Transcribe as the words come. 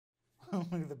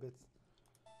Look at the bits.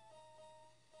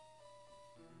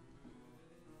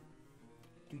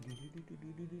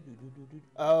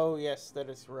 Oh, yes, that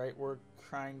is right. We're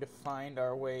trying to find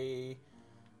our way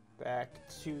back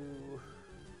to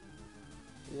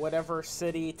whatever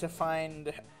city to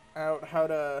find out how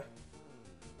to,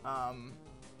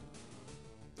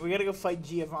 we gotta go fight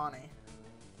Giovanni.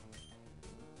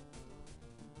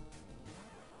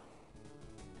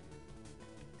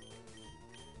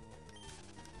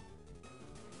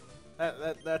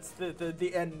 That's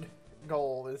the end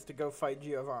goal, is to go fight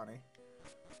Giovanni.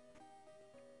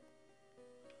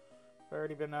 I've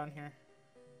already been down here.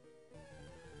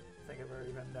 I think I've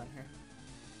already been down here.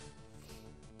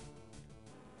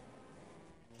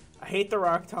 I hate the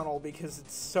rock tunnel because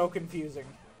it's so confusing.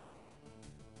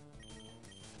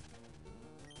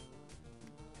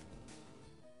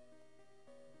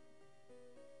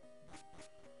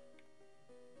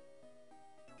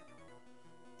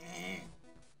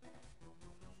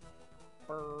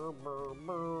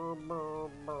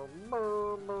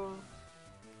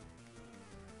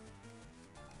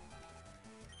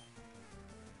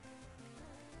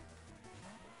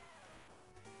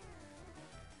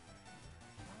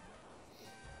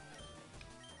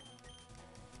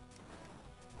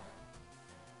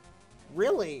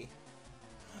 Really?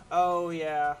 Oh,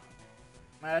 yeah.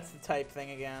 That's the type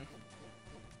thing again.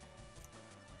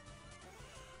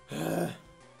 I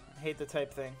hate the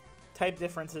type thing. Type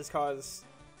differences cause...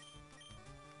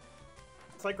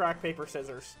 It's like rock, paper,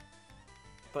 scissors.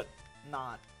 But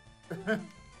not.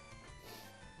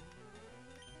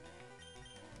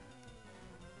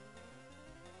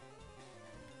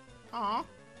 Aww.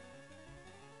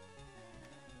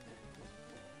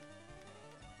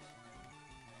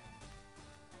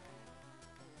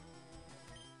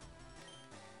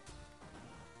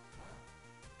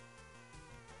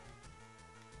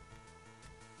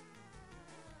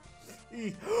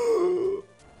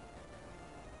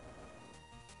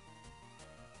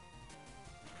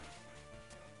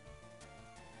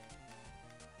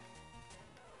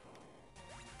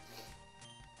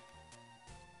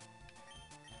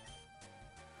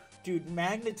 Dude,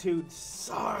 magnitude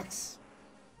sucks.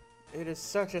 It is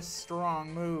such a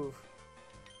strong move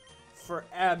for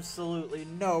absolutely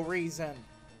no reason.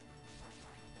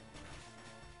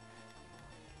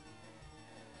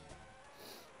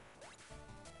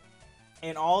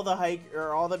 And all the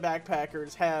all the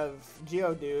backpackers have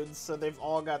Geodudes, so they've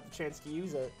all got the chance to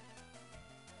use it.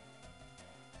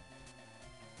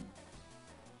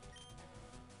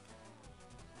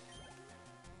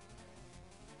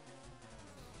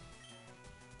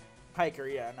 Hiker,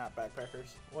 yeah, not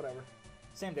backpackers. Whatever.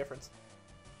 Same difference.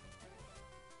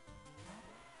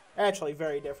 Actually,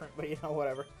 very different, but you know,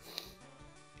 whatever.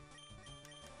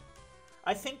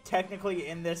 I think technically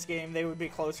in this game they would be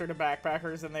closer to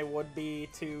backpackers than they would be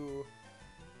to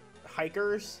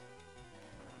hikers.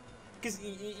 Because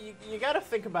you gotta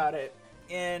think about it.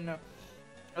 In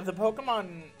the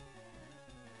Pokemon...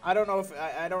 I don't know if...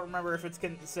 I don't remember if it's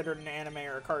considered an anime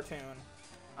or a cartoon.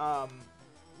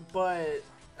 But...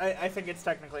 I think it's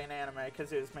technically an anime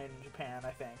because it was made in Japan,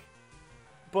 I think.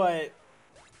 But,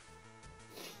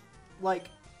 like,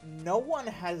 no one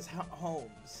has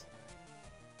homes.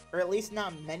 Or at least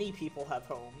not many people have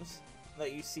homes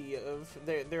that you see of.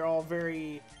 They're all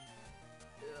very...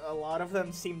 A lot of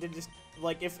them seem to just...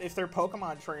 Like, if they're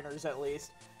Pokemon trainers, at least,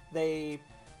 they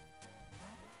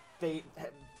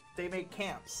make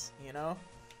camps, you know?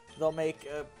 They'll make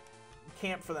a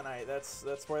camp for the night. That's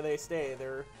where they stay.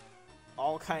 They're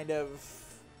all kind of,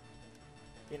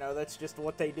 you know, that's just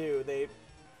what they do.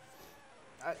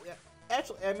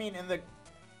 Actually, I mean, in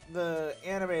the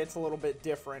anime, it's a little bit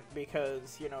different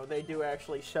because, you know, they do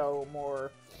actually show more.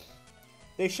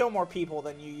 They show more people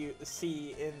than you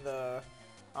see in the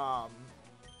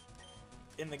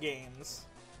games.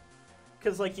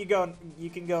 Because, like, you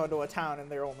can go into a town and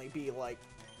there only be like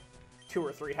 2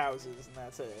 or 3 houses and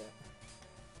that's it.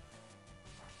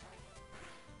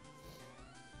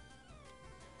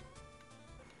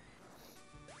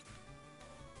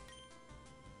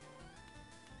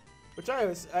 Which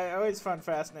I always found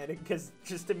fascinating, because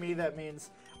just to me that means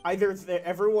either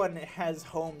everyone has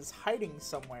homes hiding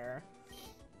somewhere,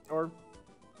 or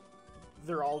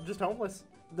they're all just homeless.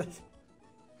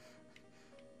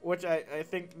 Which I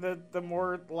think the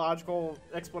more logical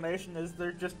explanation is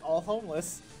they're just all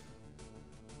homeless.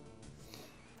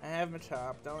 I have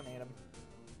Machop, don't need him.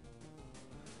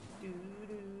 Do do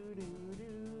do do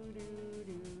do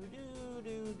do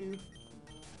do do.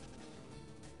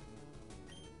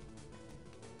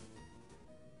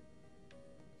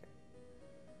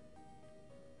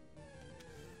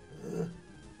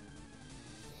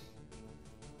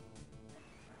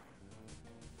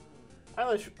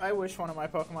 I wish one of my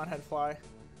Pokemon had fly.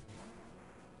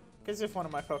 Because if one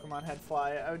of my Pokemon had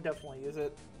fly, I would definitely use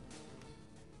it.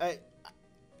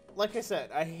 Like I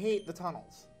said, I hate the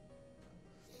tunnels.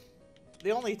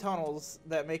 The only tunnels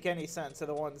that make any sense are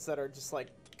the ones that are just, like,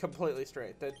 completely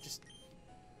straight. That just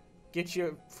get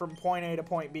you from point A to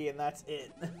point B, and that's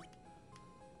it.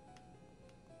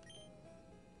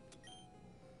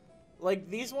 Like,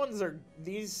 these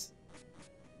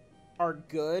are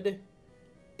good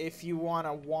if you want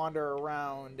to wander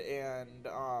around and,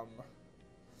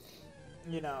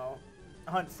 you know,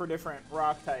 hunt for different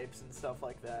rock types and stuff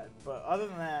like that. But other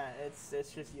than that, it's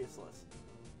just useless.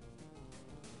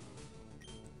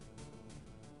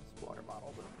 This water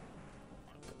bottle. I'll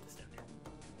put this down here.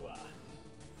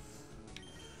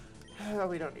 Wow.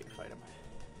 We don't need to fight him.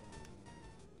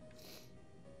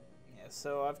 Yeah,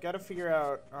 so I've got to figure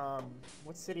out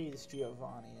what city is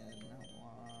Giovanni in.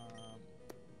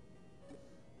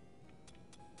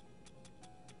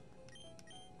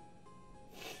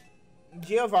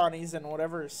 Giovanni's in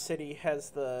whatever city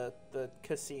has the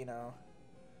casino,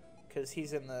 because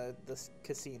he's in the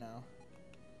casino.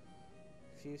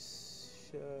 If you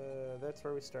that's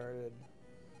where we started.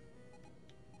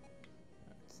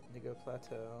 It's Indigo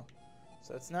Plateau,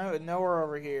 so it's nowhere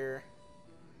over here.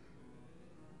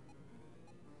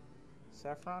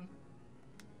 Saffron?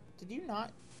 Did you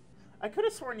not? I could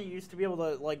have sworn you used to be able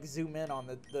to like zoom in on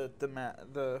the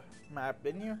map,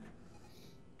 didn't you?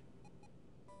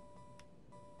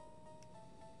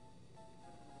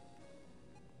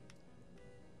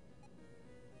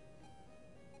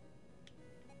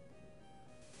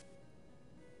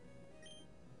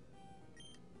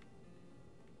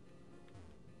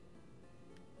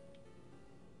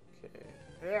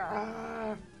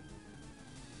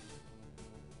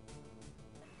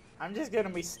 I'm just gonna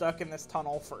be stuck in this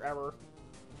tunnel forever.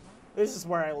 This is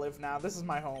where I live now. This is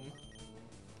my home.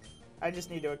 I just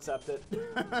need to accept it.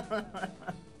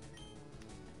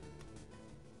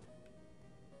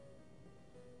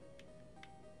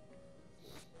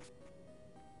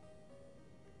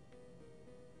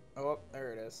 Oh,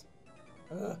 there it is.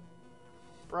 Ugh.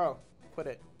 Bro, quit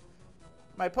it.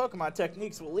 My Pokemon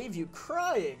techniques will leave you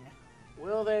crying.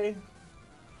 Will they?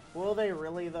 Will they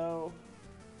really, though?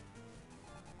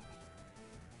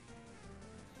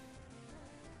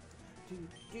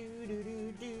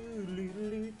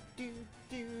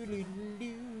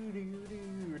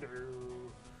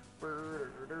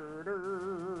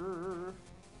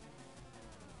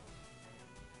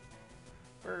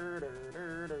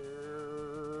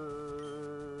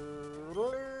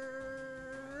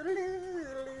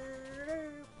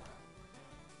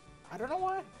 I don't know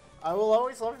why. I will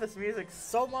always love this music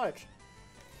so much.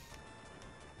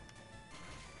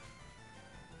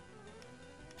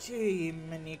 Gee,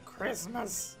 mini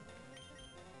Christmas.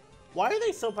 Why are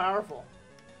they so powerful?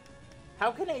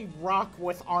 How can a rock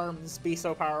with arms be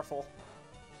so powerful?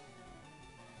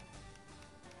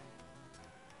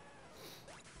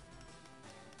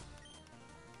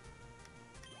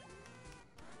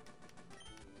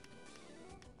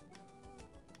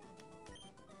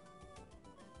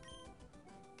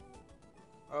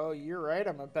 Oh, you're right,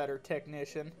 I'm a better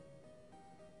technician.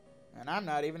 And I'm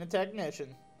not even a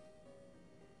technician.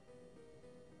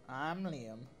 I'm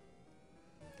Liam.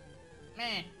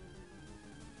 Meh.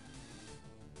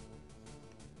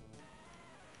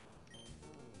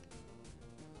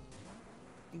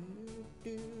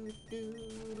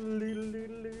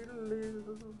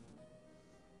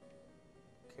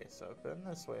 Okay, so I've been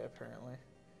this way apparently.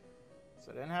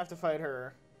 So I didn't have to fight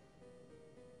her.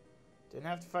 Didn't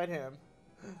have to fight him.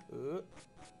 Ooh.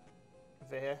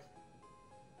 There.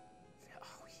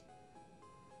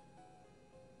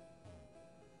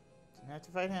 Didn't have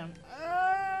to fight him.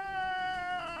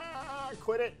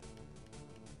 Quit it.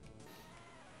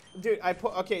 Dude, I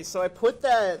put so I put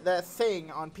that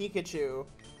thing on Pikachu,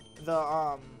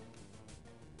 the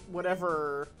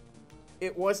whatever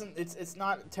it wasn't, it's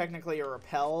not technically a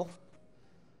repel.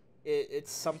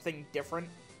 It's something different.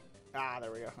 Ah,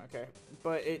 there we go. Okay.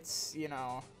 But it's, you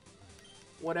know,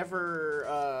 whatever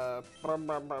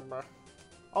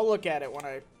I'll look at it when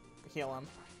I heal him.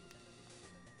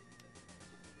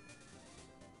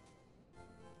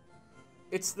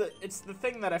 It's the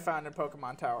thing that I found in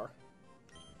Pokemon Tower.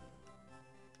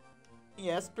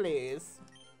 Yes, please.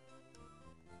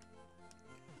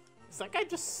 Is that guy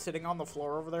just sitting on the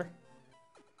floor over there?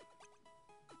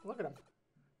 Look at him.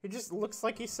 He just looks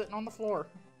like he's sitting on the floor.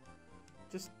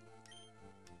 Just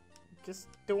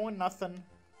doing nothing.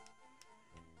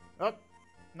 Oh,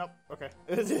 nope, okay.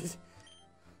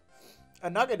 A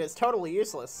nugget is totally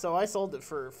useless, so I sold it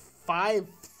for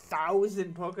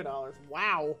 5,000 Pokédollars.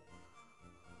 Wow.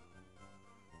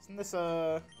 This,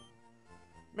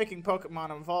 making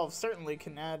Pokemon evolve certainly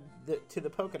can add to the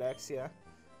Pokedex, yeah.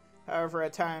 However,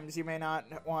 at times, you may not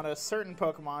want a certain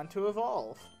Pokemon to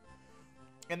evolve.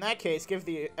 In that case, give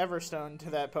the Everstone to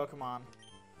that Pokemon.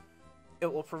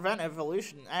 It will prevent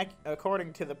evolution,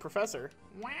 according to the professor.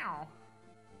 Wow.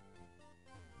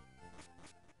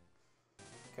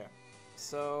 Okay.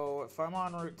 So, if I'm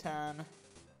on Route 10...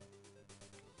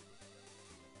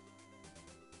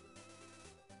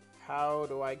 how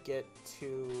do I get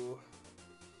to...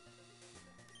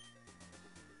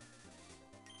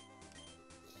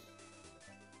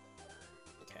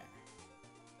 okay.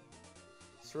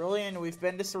 Cerulean, we've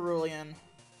been to Cerulean.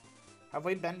 Have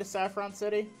we been to Saffron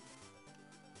City?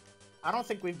 I don't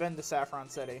think we've been to Saffron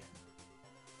City.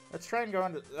 Let's try and go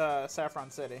into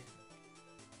Saffron City.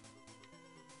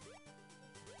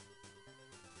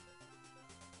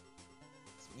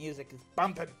 This music is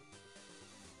bumping.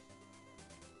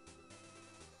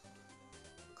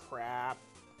 Crap.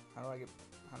 How do I get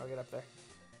up there?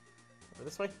 Over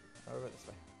this way? Or over this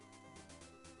way?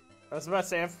 I was about to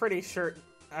say, I'm pretty sure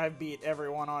I beat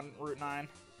everyone on Route 9.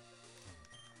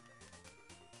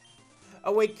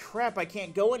 Oh wait, crap, I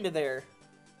can't go into there.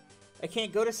 I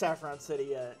can't go to Saffron City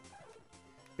yet.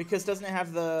 Because doesn't it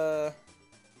have the...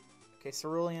 okay,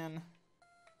 Cerulean.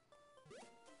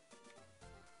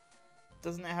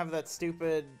 Doesn't it have that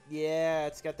stupid... yeah,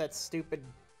 it's got that stupid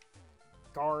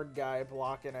guard guy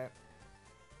blocking it.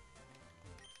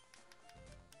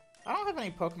 I don't have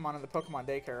any Pokemon in the Pokemon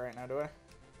daycare right now, do I?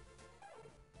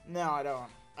 No, I don't.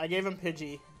 I gave him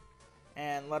Pidgey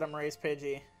and let him raise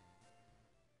Pidgey.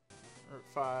 Route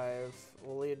 5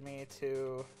 will lead me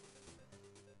to...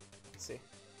 let's see.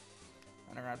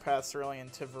 Underground path Cerulean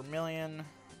to Vermilion.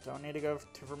 Don't need to go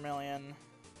to Vermilion.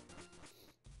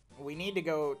 We need to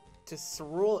go to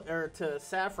to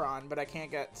Saffron, but I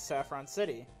can't get to Saffron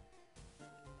City.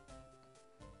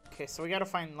 Okay, so we gotta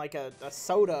find like a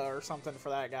soda or something for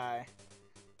that guy.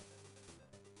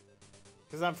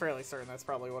 Because I'm fairly certain that's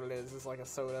probably what it is like a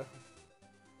soda.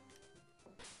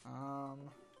 I'm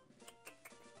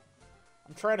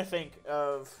trying to think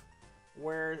of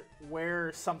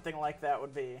where something like that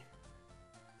would be.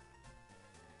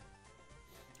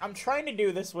 I'm trying to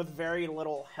do this with very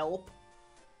little help,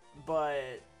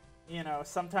 but, you know,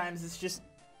 sometimes it's just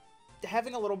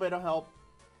having a little bit of help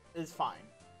is fine.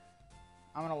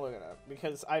 I'm gonna look it up,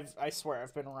 because I swear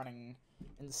I've been running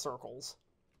in circles.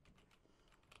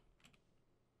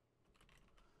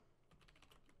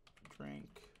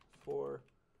 Drink for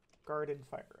Garden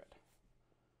Fire Red.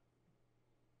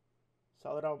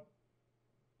 Solid out.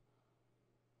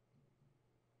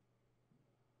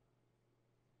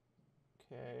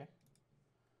 Okay.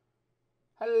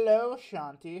 Hello,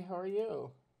 Shanti. How are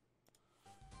you?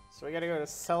 So we gotta go to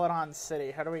Celadon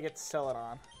City. How do we get to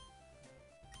Celadon?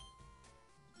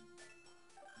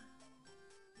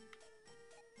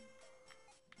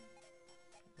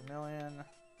 Vermilion,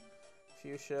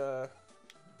 Fuchsia.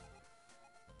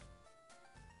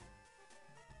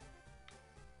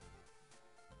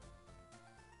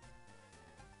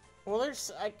 Well,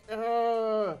 there's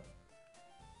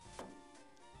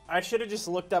I should have just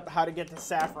looked up how to get to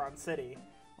Saffron City.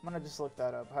 I'm gonna just look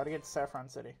that up. How to get to Saffron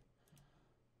City.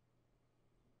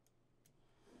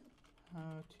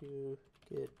 How to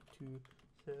get to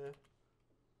Saffron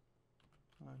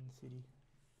City.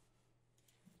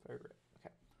 Very right.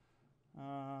 Okay.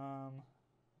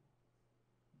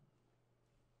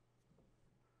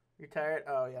 You're tired?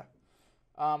 Oh, yeah.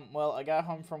 Well, I got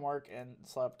home from work and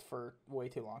slept for way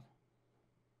too long.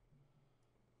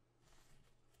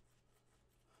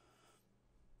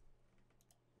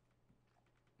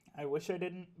 I wish I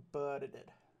didn't, but I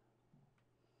did.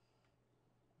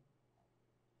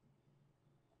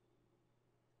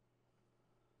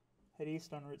 Head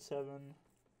east on Route 7.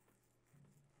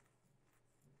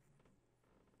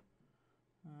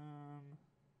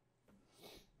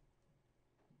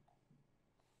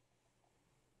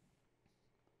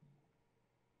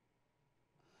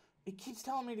 It keeps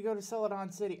telling me to go to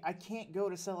Celadon City. I can't go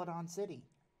to Celadon City.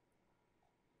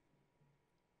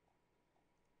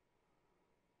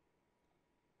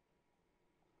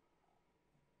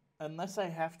 Unless I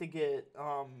have to get,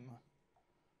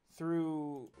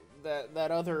 through that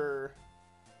other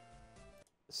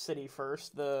city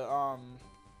first. The,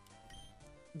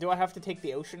 do I have to take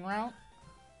the ocean route?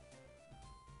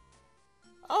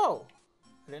 Oh!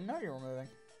 I didn't know you were moving.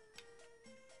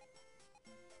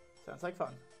 Sounds like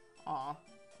fun. Aw,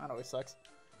 that always sucks.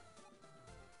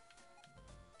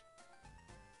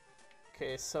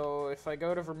 Okay, so if I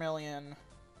go to Vermilion...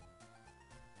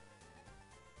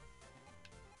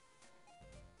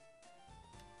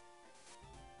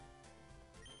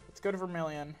 go to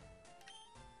Vermilion.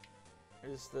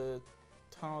 There's the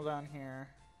tunnel down here.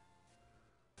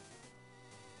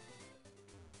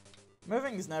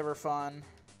 Moving's never fun.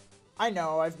 I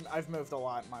know, I've moved a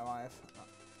lot in my life.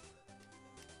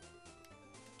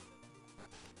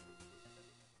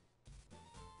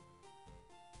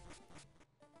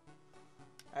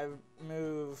 I've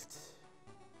moved...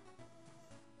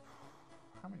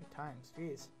 How many times?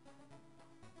 Jeez.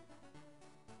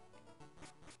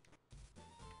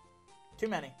 Too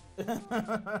many.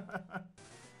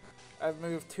 I've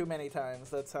moved too many times.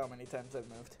 That's how many times I've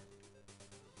moved.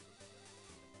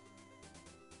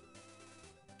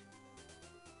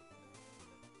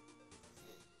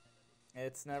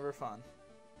 It's never fun.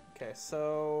 Okay,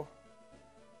 so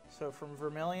from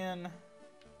Vermilion,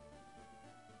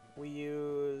 we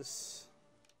use...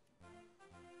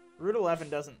 Route 11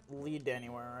 doesn't lead to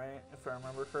anywhere, right? If I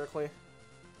remember correctly.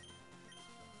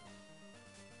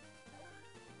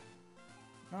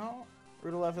 No?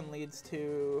 Route 11 leads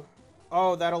to...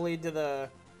 Oh, that'll lead to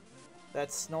that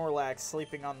Snorlax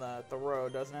sleeping on the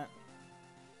road, doesn't it?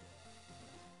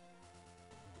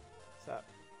 What's that?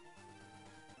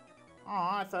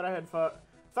 Aw, I thought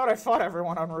I fought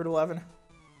everyone on Route 11.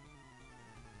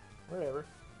 Whatever.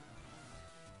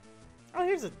 Oh,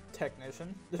 here's a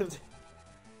technician.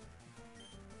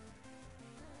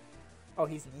 Oh,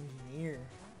 he's an engineer.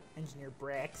 Engineer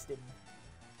Braxton.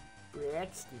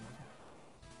 Braxton.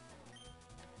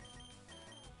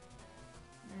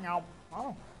 No.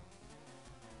 Oh.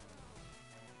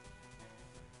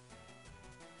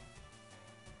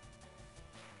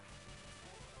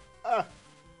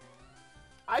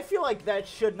 I feel like that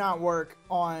should not work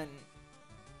on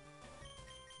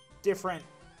different,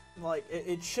 like,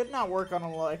 it should not work on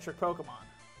an electric Pokemon.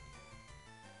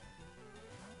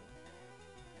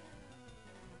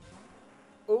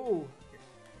 Ooh.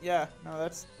 Yeah, no,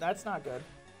 that's not good.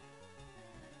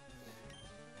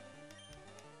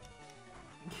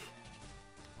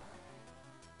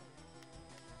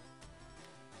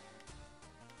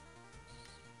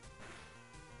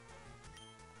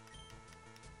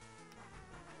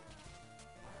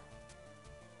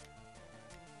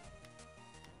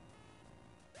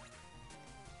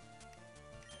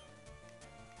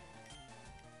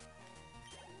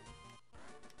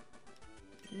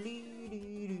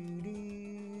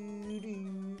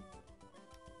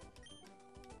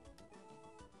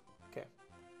 Okay.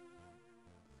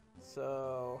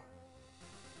 So...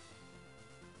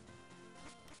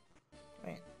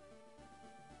 Wait.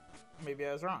 Maybe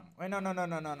I was wrong. Wait, no.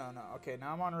 Okay,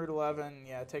 now I'm on Route 11.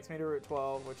 Yeah, it takes me to Route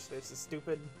 12, which there's a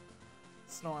stupid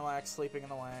Snorlax sleeping in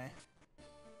the way.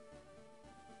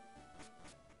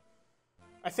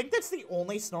 I think that's the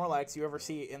only Snorlax you ever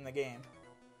see in the game.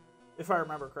 If I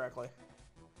remember correctly.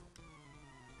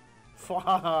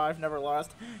 I've never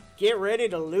lost. Get ready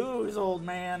to lose, old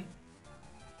man.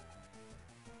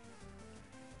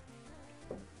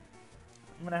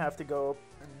 I'm gonna have to go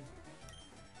and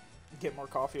get more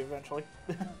coffee eventually.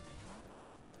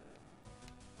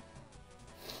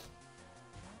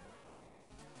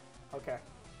 Okay.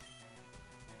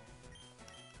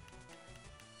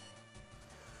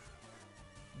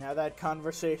 Now that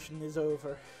conversation is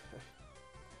over.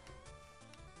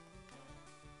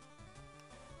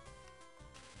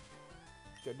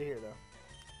 Good to hear, though.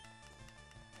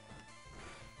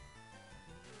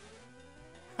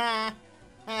 Ha!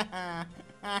 Ha ha!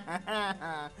 Ha ha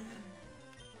ha!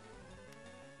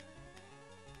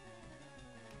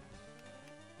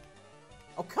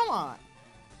 Oh, come on!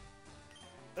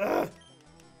 Ugh!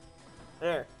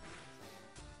 There.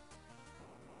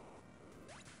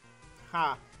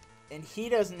 Ha! And he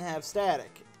doesn't have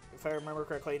static, if I remember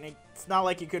correctly. And it's not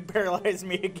like he could paralyze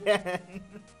me again.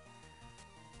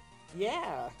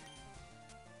 Yeah.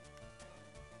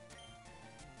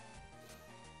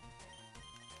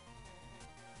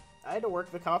 I had to work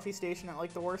the coffee station at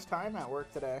like the worst time at work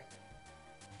today.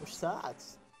 Which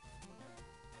sucks.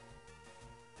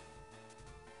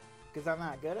 Because I'm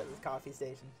not good at this coffee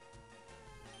station.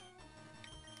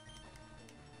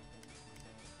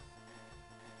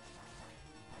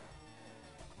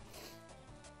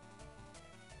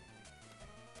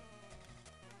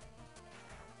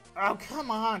 Oh, come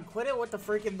on. Quit it with the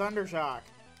freaking Thunder Shock.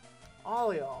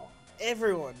 All y'all.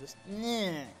 Everyone just...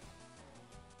 Meh.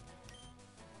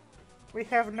 We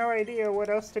have no idea what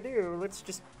else to do. Let's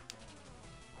just...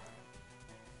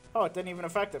 Oh, it didn't even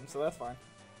affect him, so that's fine.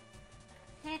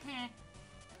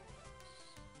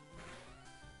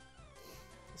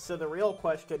 So the real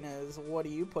question is, what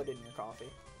do you put in your coffee?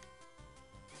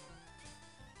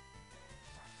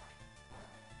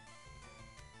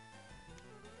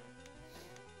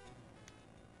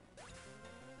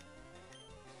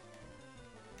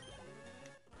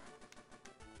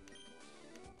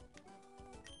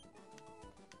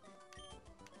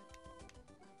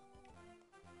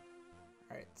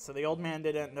 so the old man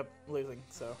did end up losing,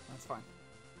 so that's fine.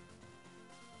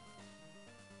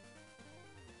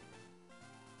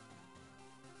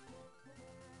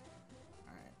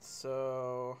 Alright,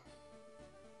 so...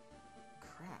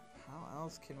 Crap, how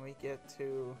else can we get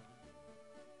to...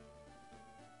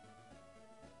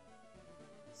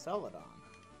 Celadon?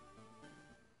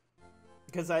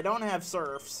 Because I don't have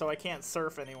surf, so I can't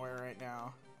surf anywhere right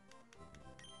now.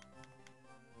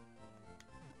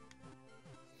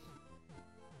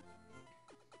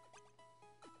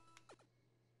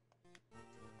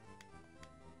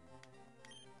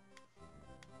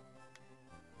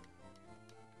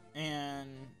 And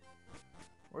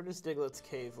where does Diglett's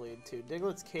Cave lead to?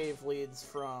 Diglett's Cave leads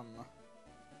from...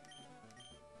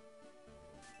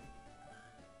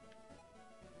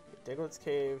 Diglett's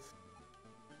Cave...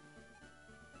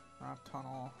 Rock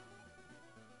tunnel.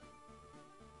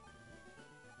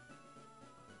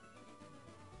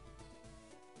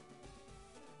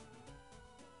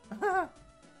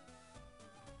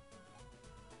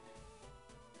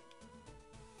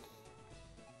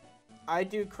 I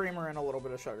do creamer and a little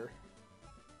bit of sugar.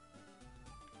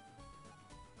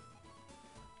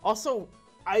 Also,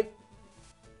 I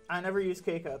never use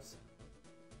K-Cups.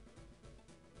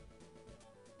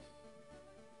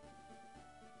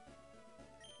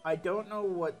 I don't know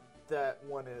what that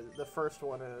one is, the first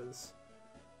one is,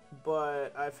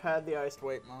 but I've had the iced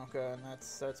white mocha, and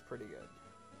that's pretty good.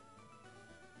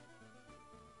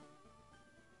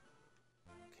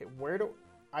 Okay, where do...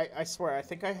 I swear, I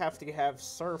think I have to have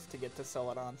surf to get to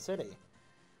Celadon City.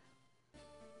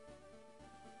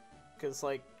 Because,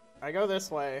 like, I go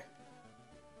this way.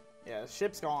 Yeah, the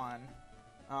ship's gone.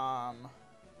 I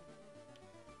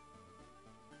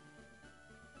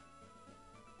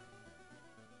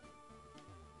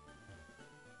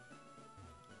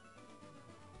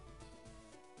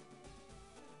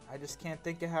just can't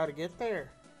think of how to get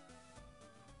there.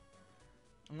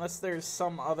 Unless there's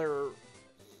some other...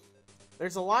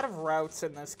 There's a lot of routes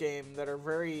in this game that are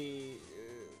very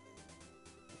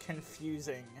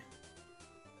confusing.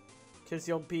 Because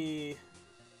you'll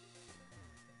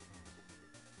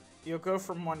go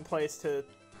from one place to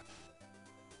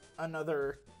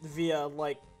another via,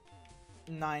 like,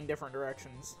 9 different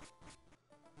directions.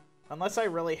 Unless I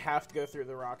really have to go through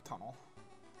the rock tunnel.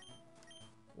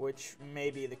 Which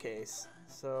may be the case.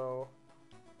 So,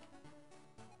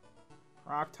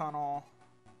 rock tunnel,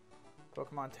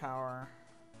 Pokemon Tower.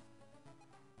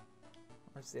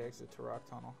 Where's the exit to rock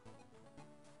tunnel?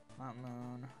 Not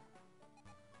Moon.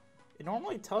 It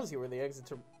normally tells you where the exit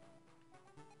to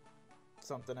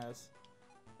something is.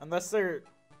 Unless they're...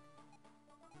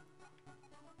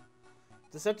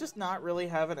 Does that just not really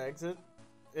have an exit?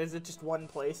 Is it just one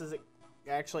place? Is it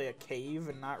actually a cave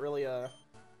and not really a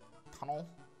tunnel?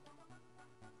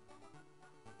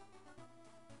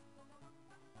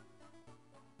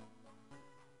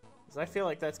 Because I feel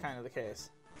like that's kind of the case.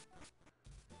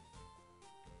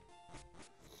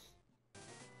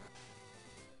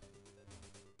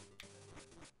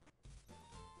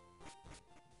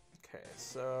 Okay,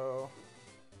 so...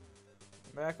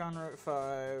 back on Route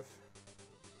 5.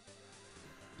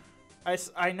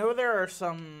 I know there are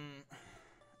some...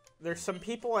 There's some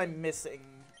people I'm missing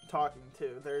talking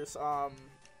to. There's,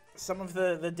 some of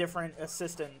the different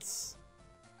assistants,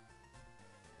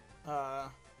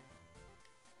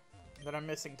 that I'm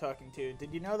missing talking to.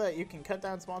 Did you know that you can cut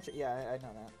down small trees? Yeah, I know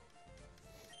that.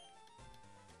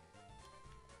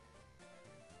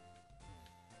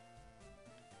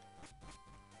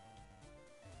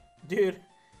 Dude,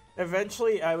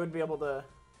 eventually I would be able to...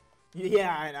 Yeah,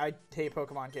 I hate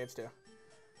Pokemon caves too.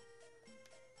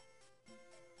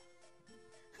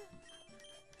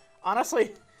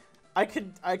 Honestly, I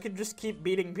could just keep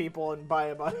beating people and buy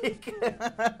a bike.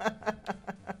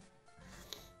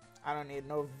 I don't need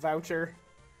no voucher.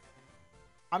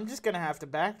 I'm just gonna have to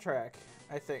backtrack,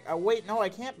 I think. Oh, wait, no, I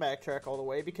can't backtrack all the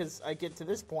way because I get to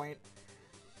this point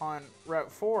on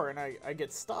Route 4 and I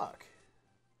get stuck.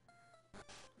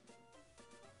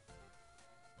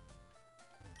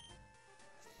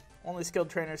 Only skilled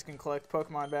trainers can collect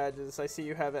Pokemon badges. I see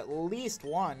you have at least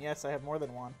one. Yes, I have more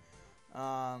than one.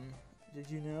 Did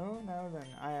you know? No, then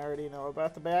I already know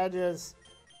about the badges.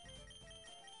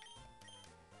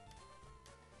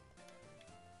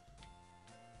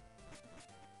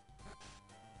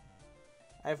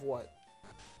 I have what?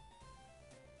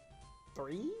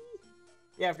 3?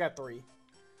 Yeah, I've got 3.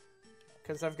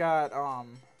 Because I've got,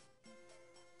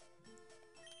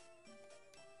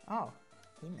 Oh,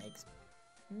 he makes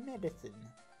medicine.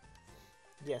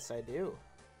 Yes, I do.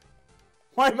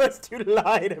 Why must you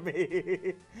lie to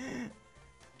me?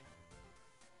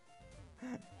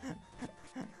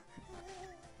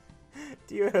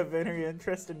 Do you have any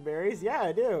interest in berries? Yeah,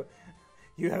 I do.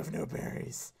 You have no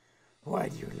berries. Why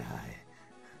do you lie?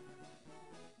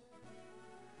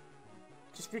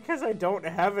 Just because I don't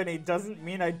have any doesn't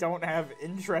mean I don't have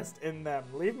interest in them.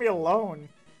 Leave me alone.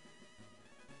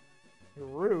 You're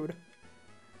rude.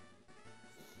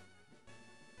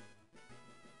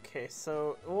 Okay,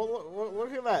 so well,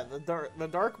 look at that. The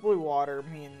dark blue water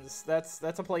means that's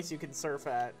a place you can surf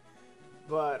at.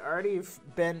 But I already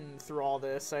been through all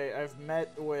this. I've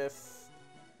met with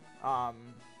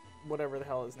whatever the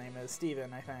hell his name is,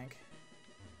 Steven, I think.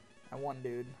 That one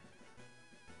dude.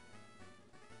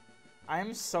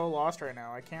 I'm so lost right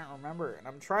now. I can't remember, and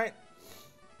I'm trying.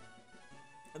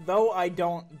 Though I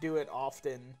don't do it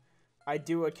often, I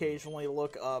do occasionally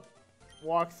look up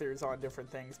walkthroughs on different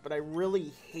things, but I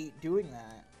really hate doing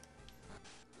that.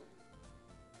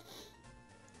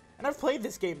 And I've played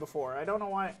this game before. I don't know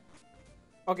why.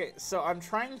 Okay, so I'm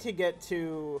trying to get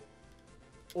to...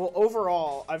 Well,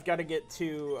 overall, I've got to get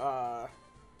to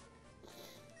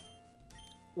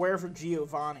wherever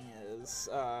Giovanni is.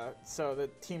 So the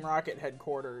Team Rocket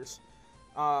headquarters.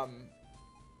 But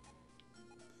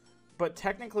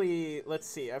technically, let's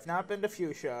see. I've not been to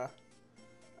Fuchsia.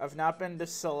 I've not been to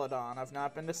Celadon. I've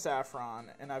not been to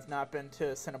Saffron. And I've not been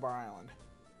to Cinnabar Island.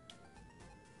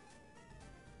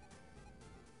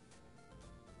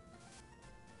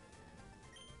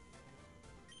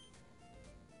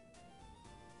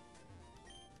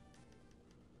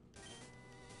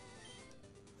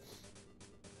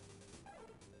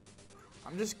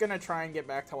 I'm just gonna try and get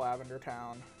back to Lavender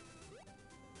Town.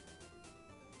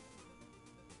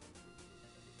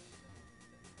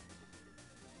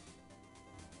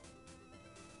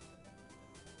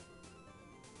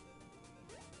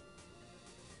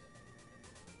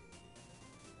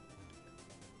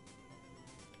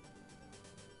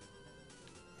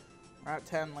 Route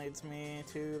 10 leads me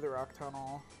to the rock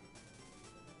tunnel.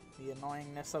 The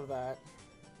annoyingness of that.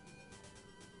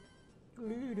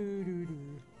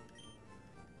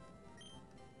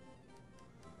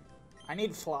 I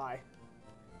need fly.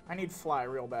 I need fly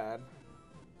real bad.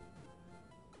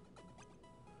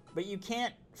 But you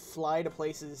can't fly to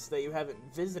places that you haven't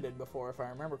visited before, if I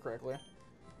remember correctly.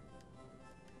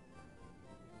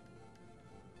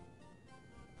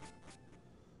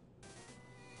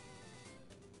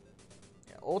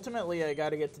 Yeah, ultimately, I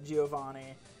gotta get to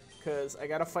Giovanni, because I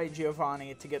gotta fight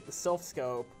Giovanni to get the Sylph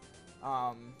Scope,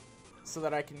 so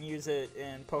that I can use it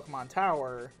in Pokemon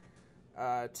Tower,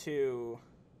 to...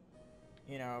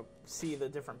 you know, see the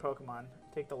different Pokemon.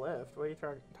 Take the lift. What are you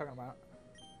talking about?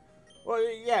 Well,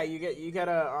 yeah, you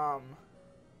gotta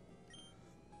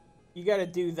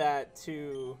do that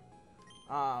to,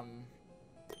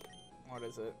 what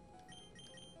is it?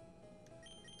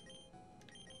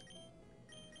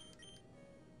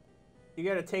 You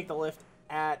gotta take the lift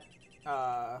at,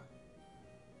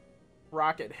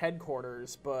 Rocket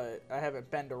Headquarters, but I haven't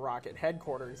been to Rocket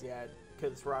Headquarters yet.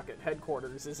 Because Rocket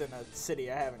Headquarters is in a city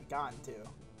I haven't gone to.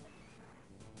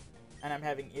 And I'm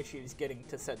having issues getting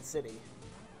to said city.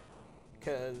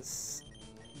 Because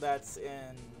that's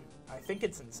in... I think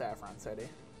it's in Saffron City.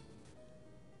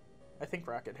 I think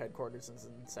Rocket Headquarters is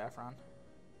in Saffron.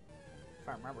 If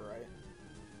I remember right.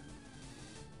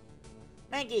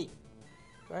 Mankey!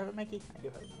 Do I have a Mankey? I do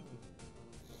have a Mankey.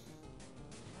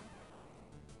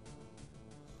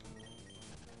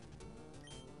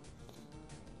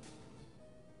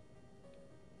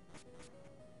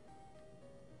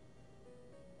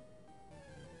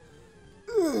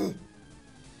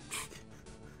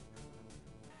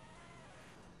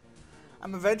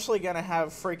 I'm eventually gonna have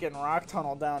freaking Rock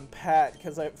Tunnel down pat,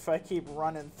 because if I keep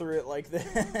running through it like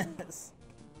this.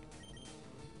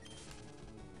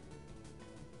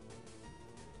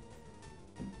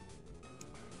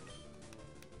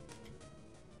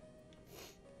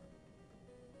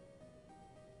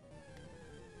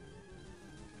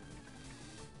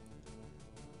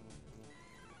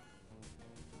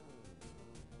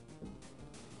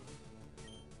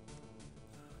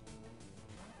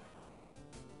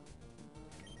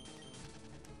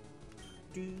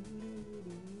 Okay.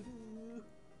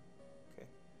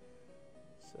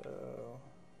 So...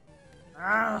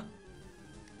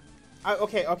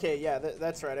 okay, yeah,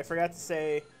 that's right. I forgot to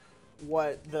say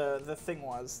what the thing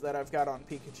was that I've got on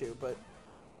Pikachu, but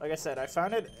like I said, I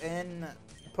found it in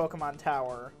Pokemon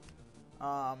Tower.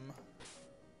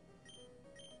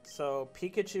 So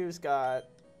Pikachu's got...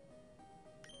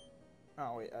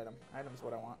 Oh, wait, item. Item's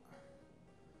what I want.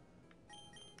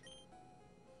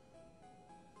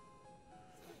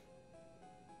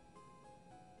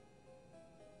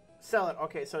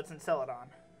 Okay, so it's in Celadon.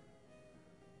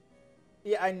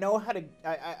 Yeah, I know how to...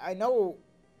 I know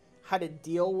how to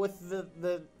deal with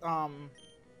the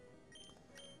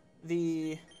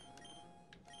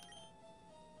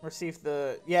receive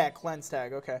the cleanse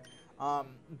tag. Okay,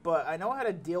 but I know how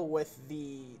to deal with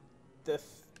the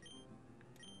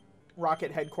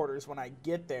rocket headquarters when I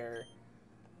get there.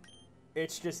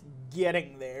 It's just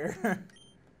getting there.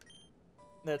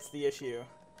 That's the issue.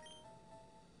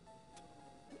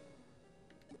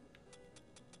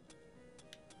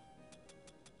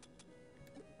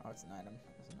 Oh, it's an item,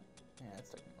 isn't it? Yeah, it's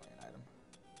technically an item.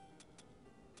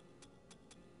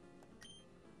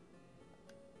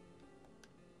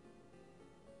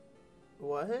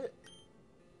 What?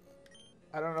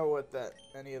 I don't know what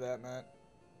any of that meant.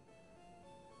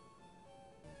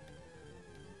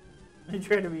 You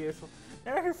trying to be useful.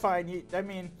 No, you're fine. I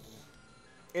mean,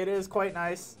 it is quite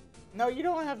nice. No, you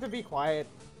don't have to be quiet.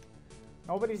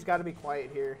 Nobody's got to be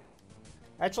quiet here.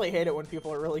 I actually hate it when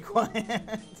people are really quiet.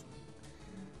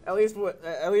 At least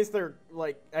they're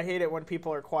like. I hate it when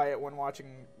people are quiet when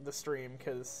watching the stream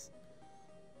because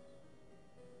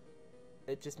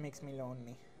it just makes me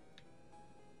lonely.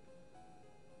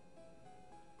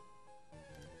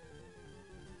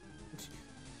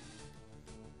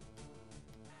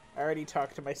 I already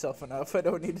talked to myself enough. I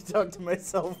don't need to talk to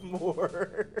myself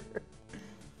more.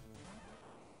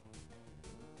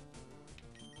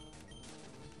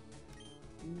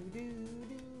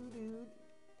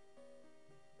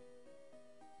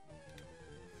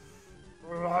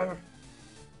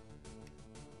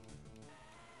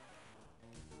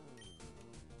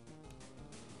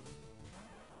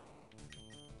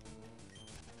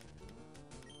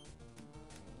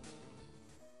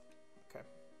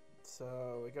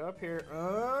 So we go up here.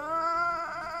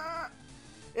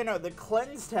 You know, the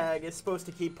cleanse tag is supposed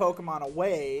to keep Pokemon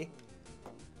away.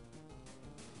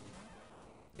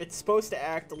 It's supposed to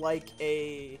act like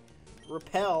a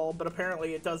repel, but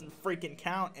apparently it doesn't freaking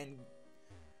count in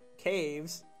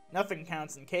caves. Nothing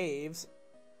counts in caves.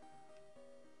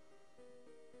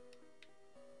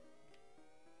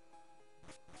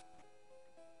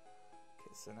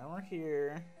 Okay, so now we're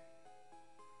here.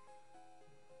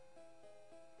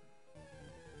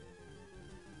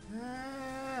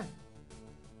 I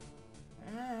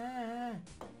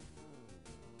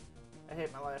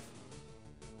hate my life.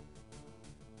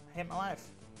 I hate my life.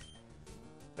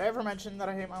 Did I ever mention that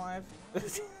I hate my life? I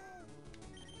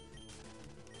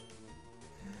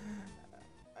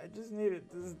just need it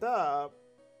to stop.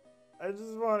 I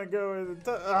just want to go in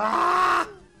the ah!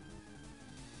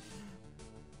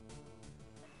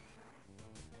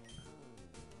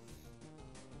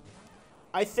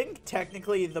 I think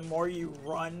technically the more you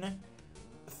run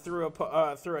through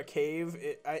a cave,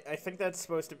 I think that's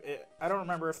supposed to. I don't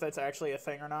remember if that's actually a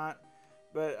thing or not,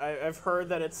 but I've heard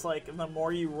that it's like the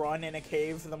more you run in a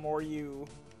cave, the more you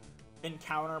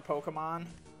encounter Pokemon.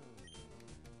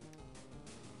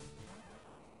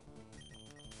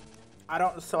 I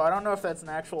don't know if that's an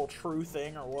actual true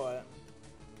thing or what.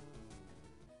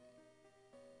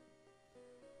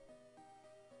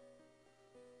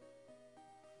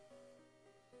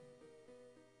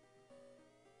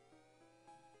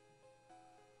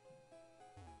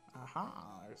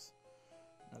 Aha, there's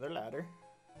another ladder.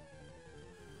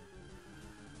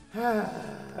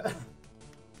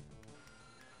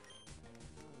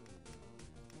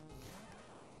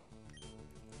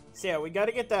 So yeah, we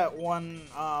gotta get that one,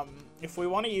 if we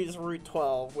want to use Route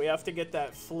 12, we have to get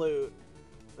that flute,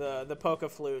 the Poke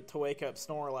Flute, to wake up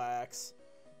Snorlax.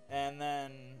 And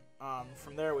then,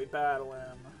 from there we battle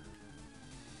him.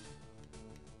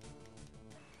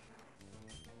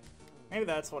 Maybe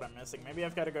that's what I'm missing. Maybe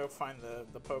I've got to go find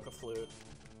the Poke Flute.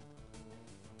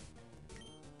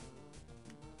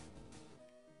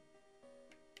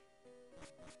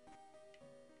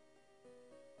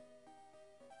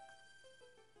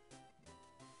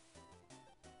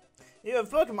 You have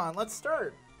Pokemon, let's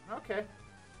start. Okay.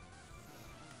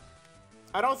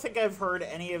 I don't think I've heard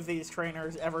any of these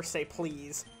trainers ever say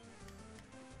please.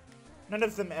 None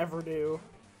of them ever do.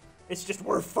 It's just,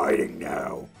 we're fighting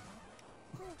now.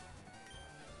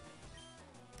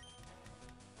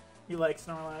 You like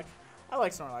Snorlax? I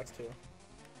like Snorlax too.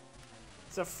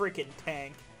 It's a freaking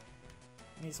tank.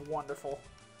 And he's wonderful.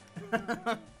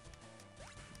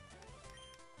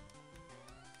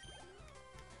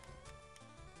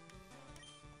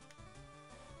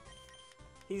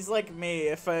 He's like me.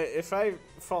 If I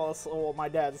fall asleep, well, my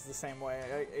dad's the same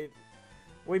way.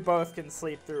 We both can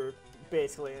sleep through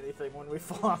basically anything when we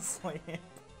fall asleep.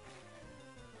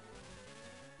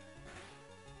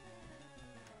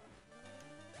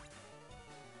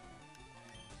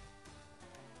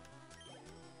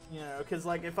 You know, because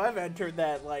like if I've entered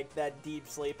that deep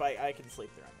sleep, I can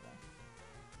sleep through anything.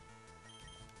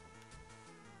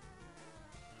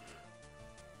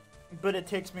 But it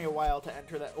takes me a while to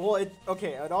enter that. Well,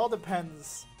 okay, it all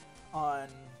depends on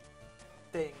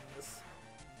things.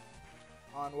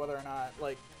 On whether or not,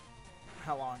 like,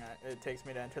 how long it takes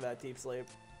me to enter that deep sleep.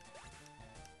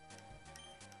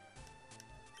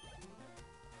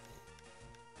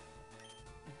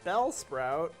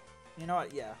 Bellsprout? You know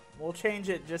what? Yeah. We'll change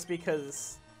it just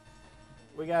because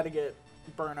we got to get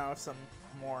Burno some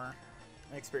more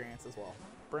experience as well.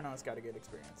 Burno's got to get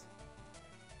experience.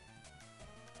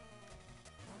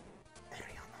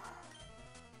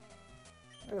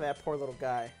 Look at that poor little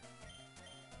guy.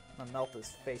 I'm gonna melt his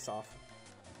face off.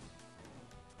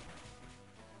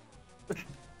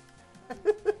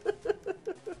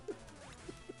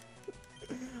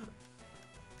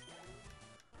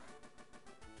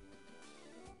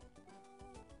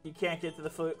 You can't get to the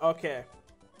flute. Okay.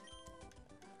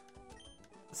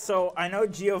 So I know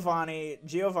Giovanni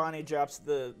drops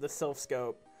the Sylph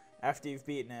Scope after you've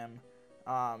beaten him.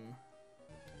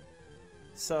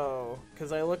 So,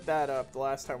 because I looked that up the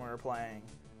last time we were playing.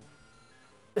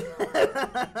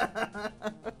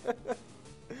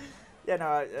 Yeah,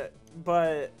 no,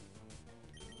 but...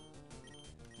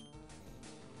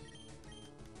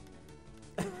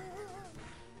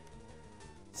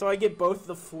 So I get both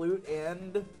the flute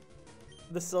and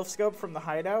the Sylph Scope from the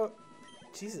hideout?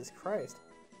 Jesus Christ.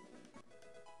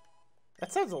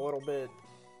 That sounds a little bit...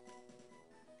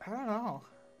 I don't know.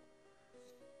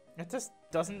 It just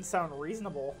doesn't sound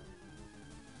reasonable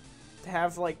to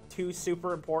have, like, 2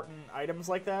 super important items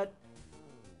like that.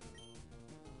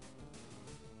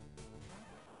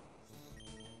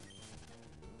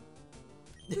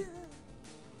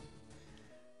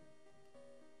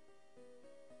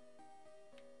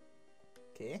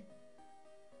 Okay.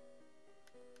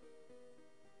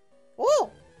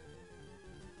 Oh!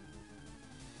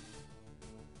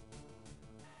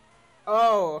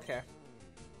 Oh, okay.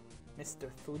 Mr.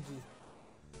 Fuji.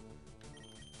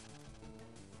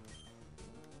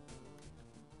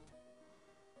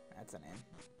 That's a name.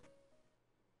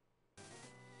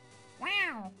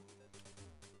 Wow!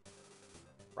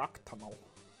 Rock tunnel.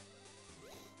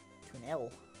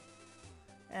 Tunnel.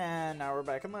 And now we're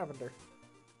back in Lavender.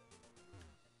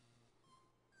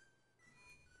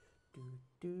 Do,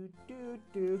 do, do,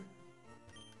 do.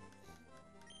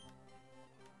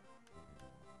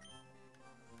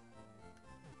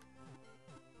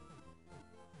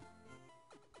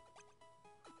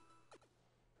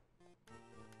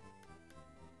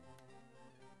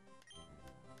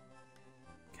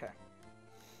 Okay.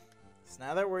 So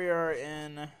now that we are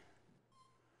in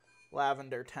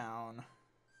Lavender Town,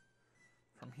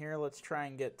 from here let's try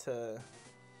and get to...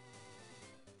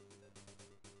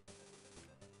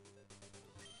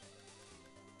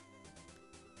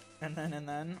 And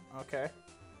then, okay.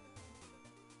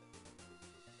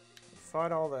 We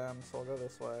fought all them, so we'll go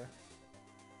this way.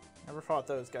 Never fought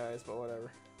those guys, but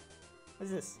whatever. What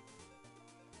is this?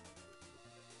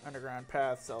 Underground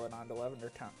path, sell it on to Lavender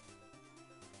Town.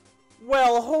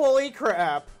 Well, holy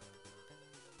crap!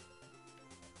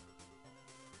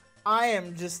 I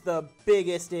am just the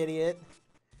biggest idiot.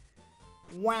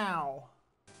 Wow.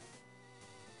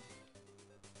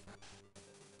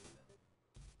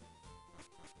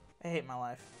 I hate my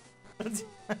life.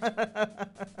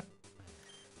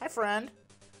 Hi, friend.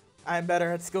 I'm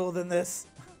better at school than this.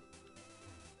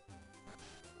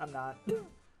 I'm not.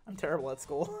 I'm terrible at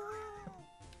school.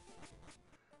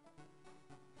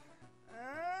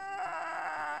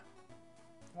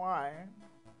 Why?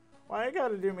 Why you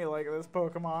gotta do me like this,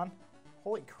 Pokemon?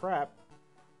 Holy crap.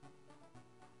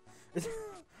 I'm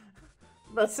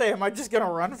about to say, am I just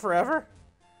gonna run forever?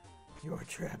 You're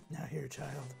trapped now here,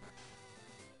 child.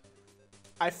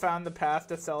 I found the path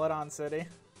to Celadon City.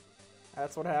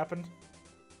 That's what happened.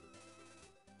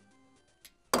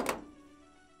 Look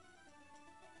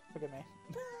at me.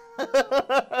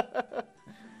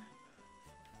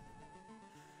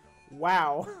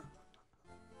 Wow.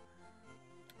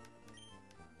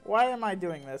 Why am I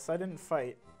doing this? I didn't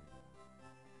fight.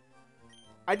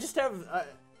 I just have...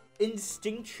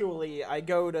 instinctually, I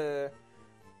go to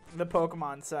the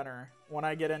Pokemon Center when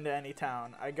I get into any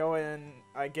town. I go in,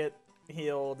 I get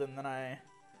healed, and then I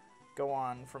go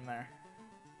on from there.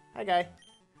 Hi, guy.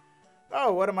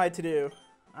 Oh, what am I to do?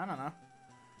 I don't know.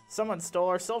 Someone stole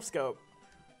our Sylph Scope.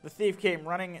 The thief came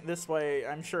running this way,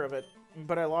 I'm sure of it,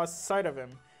 but I lost sight of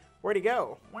him. Where'd he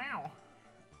go? Wow.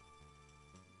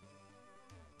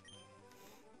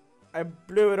 I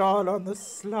blew it all on the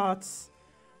slots.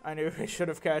 I knew I should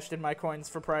have cashed in my coins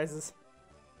for prizes.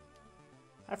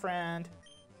 Hi, friend.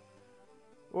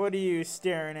 What are you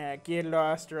staring at? Get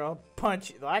lost or I'll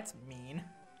punch you. That's mean.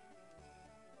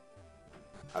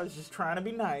 I was just trying to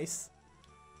be nice.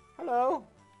 Hello.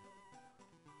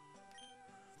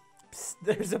 Psst,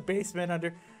 there's a basement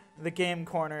under the game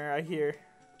corner, I hear.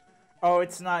 Oh,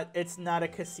 it's not a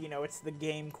casino, it's the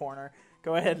game corner.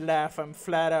 Go ahead, laugh. I'm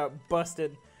flat out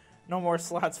busted. No more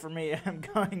slots for me. I'm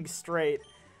going straight.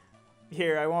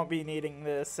 Here, I won't be needing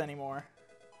this anymore.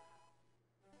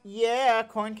 Yeah,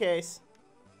 coin case.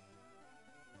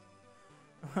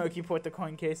 You put the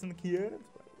coin case in the key items.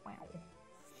 Wow.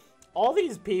 All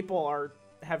these people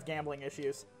have gambling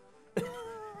issues.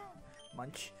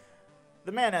 Munch.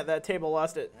 The man at that table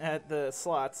lost it at the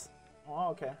slots.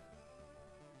 Oh, okay.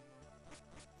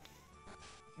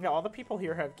 Yeah, all the people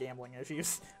here have gambling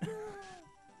issues.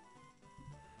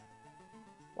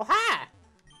 Well, hi!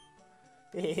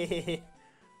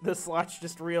 The slots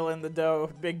just reel in the dough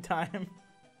big time.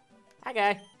 Hi,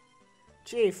 guy.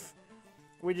 Chief,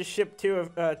 we just shipped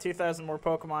 2,000 more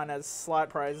Pokemon as slot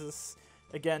prizes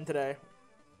again today.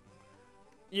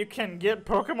 You can get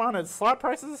Pokemon as slot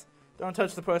prizes? Don't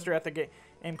touch the poster at the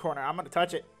game corner. I'm gonna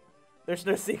touch it. There's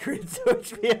no secret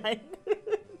switch behind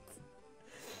it.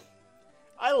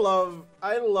 I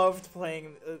loved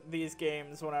playing these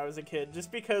games when I was a kid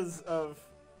just because of...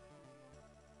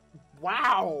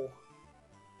 Wow!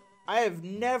 I have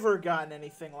never gotten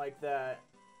anything like that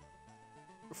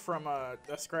from a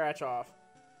scratch-off.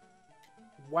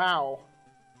 Wow.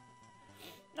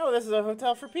 No, this is a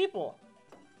hotel for people.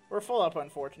 We're full up,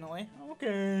 unfortunately.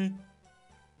 Okay.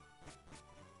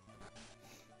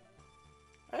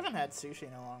 I haven't had sushi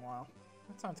in a long while.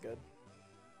 That sounds good.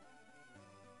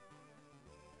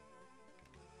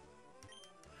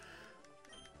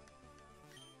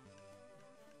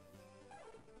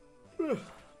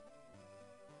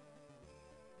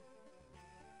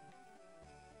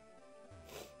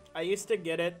 I used to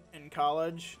get it in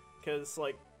college because,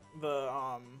 like,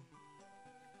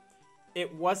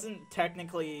 it wasn't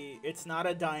technically, it's not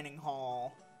a dining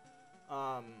hall,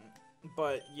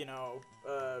 but, you know,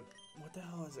 what the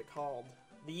hell is it called?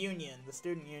 The union, the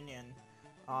student union,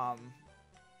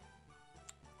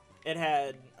 it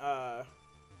had,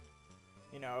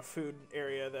 you know, a food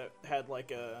area that had,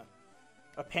 like, a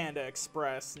Panda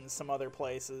Express and some other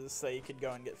places that you could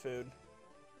go and get food.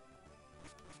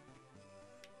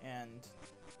 And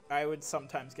I would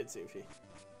sometimes get sushi.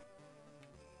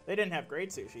 They didn't have great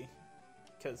sushi,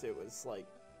 because it was, like,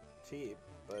 cheap,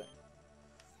 but...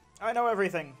 I know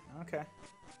everything. Okay.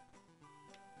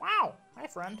 Wow! Hi,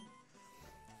 friend.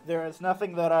 There is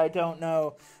nothing that I don't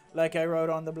know, like I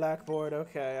wrote on the blackboard.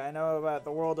 Okay, I know about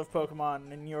the world of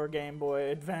Pokemon in your Game Boy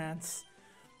Advance.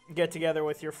 Get together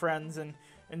with your friends and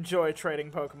enjoy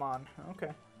trading Pokemon.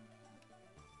 Okay.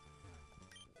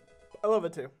 I love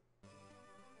it too.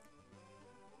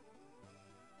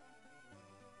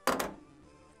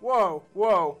 Whoa,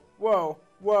 whoa, whoa,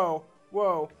 whoa,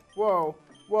 whoa, whoa,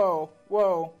 whoa,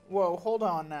 whoa, whoa. Hold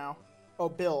on now. Oh,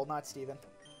 Bill, not Steven.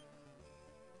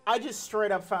 I just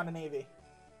straight up found an Eevee.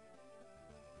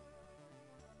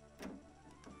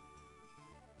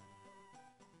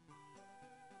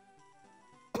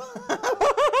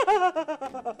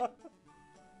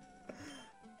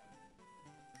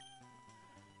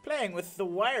 Playing with the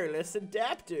wireless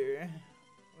adapter.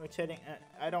 Which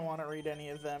I don't want to read any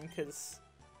of them because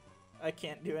I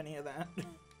can't do any of that.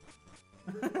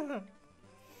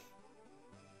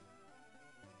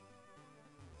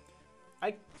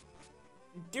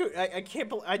 Dude, I can't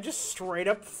believe I just straight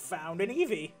up found an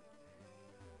Eevee.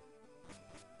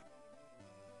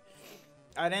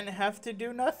 I didn't have to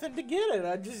do nothing to get it.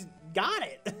 I just got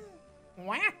it.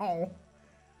 Wow.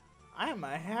 I am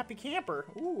a happy camper.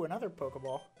 Ooh, another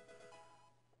Pokeball.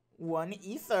 1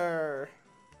 ether.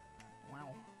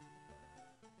 Wow.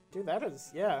 Dude, that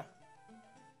is, yeah.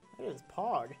 That is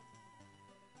Pog.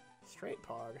 Straight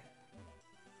Pog.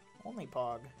 Only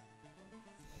Pog.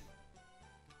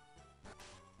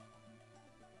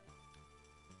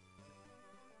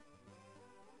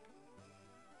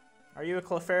 Are you a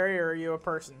Clefairy or are you a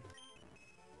person?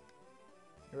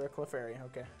 You're a Clefairy,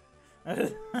 okay.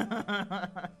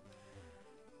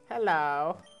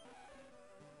 Hello.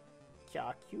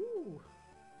 Kyaku.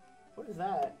 What is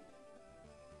that?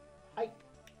 Hi.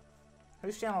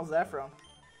 Whose channel is that from?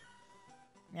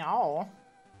 Meow.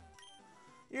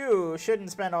 You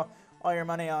shouldn't spend all your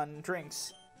money on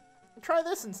drinks. Try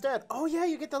this instead. Oh yeah,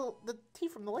 you get the tea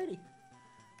from the lady.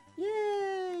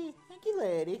 Yay! Thank you,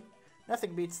 lady.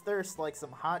 Nothing beats thirst like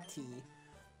some hot tea.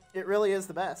 It really is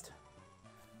the best.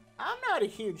 I'm not a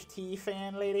huge tea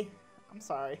fan, lady. I'm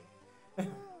sorry. If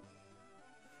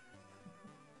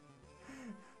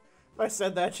I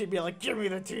said that, she'd be like, give me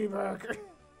the tea back.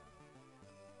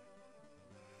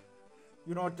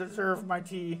 You don't deserve my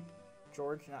tea.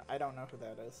 George? No, I don't know who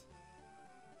that is.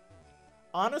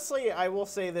 Honestly, I will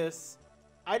say this.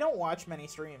 I don't watch many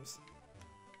streams.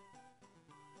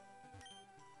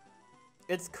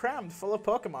 It's crammed full of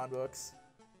Pokemon books.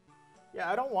 Yeah,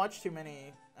 I don't watch too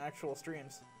many actual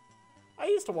streams. I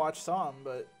used to watch some,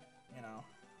 but, you know.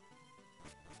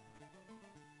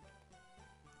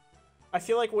 I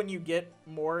feel like when you get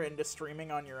more into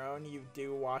streaming on your own, you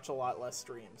do watch a lot less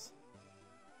streams.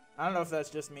 I don't know if that's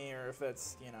just me or if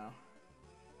that's, you know.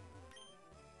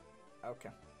 Okay.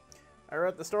 I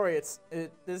wrote the story.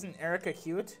 Isn't Erica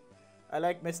cute? I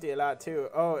like Misty a lot too.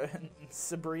 Oh, and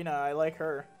Sabrina, I like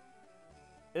her.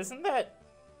 Isn't that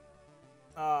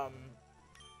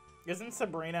isn't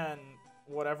Sabrina and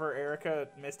whatever Erica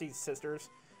Misty's sisters?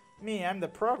 Me, I'm the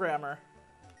programmer.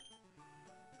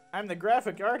 I'm the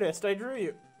graphic artist. I drew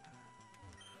you.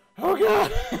 Oh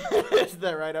god! Is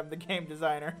that right? I'm the game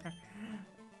designer.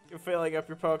 Filling up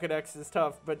your Pokedex is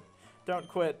tough, but don't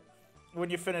quit. When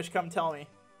you finish, come tell me.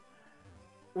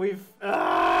 We've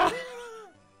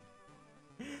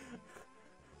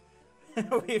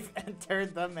we've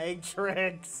entered the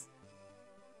Matrix.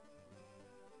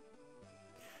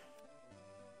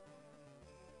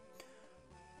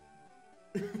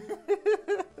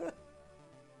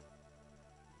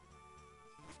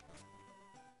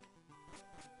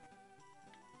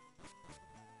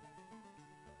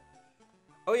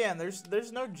 Oh yeah, and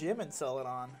there's no gym in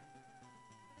Celadon.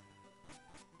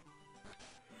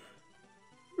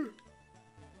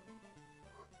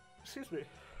 Excuse me.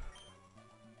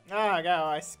 Ah,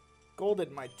 God, I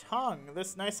scolded my tongue.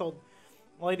 This nice old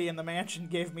lady in the mansion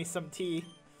gave me some tea,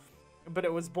 but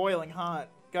it was boiling hot.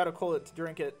 Gotta cool it to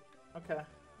drink it. Okay.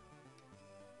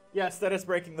 Yes, that is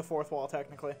breaking the fourth wall,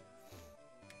 technically.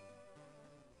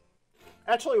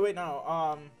 Actually, wait,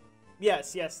 no.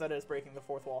 Yes, that is breaking the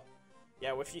fourth wall.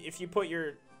 Yeah, if you put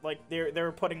your, like,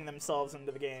 they're putting themselves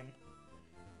into the game.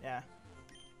 Yeah.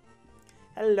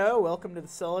 Hello, welcome to the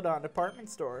Celadon department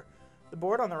store. The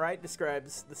board on the right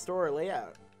describes the store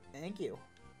layout. Thank you.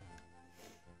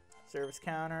 Service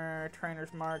counter,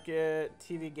 trainer's market,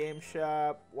 TV game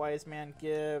shop, wise man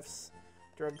gifts,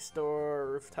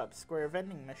 drugstore, rooftop square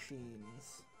vending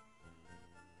machines.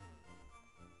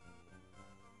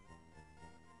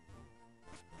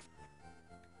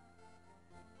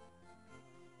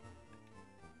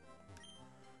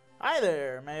 Hi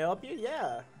there, may I help you?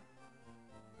 Yeah.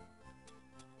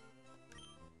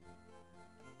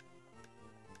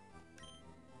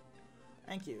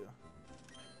 Thank you.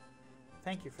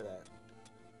 Thank you for that.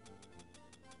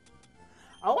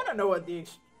 I want to know what the...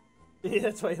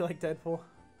 That's why you like Deadpool.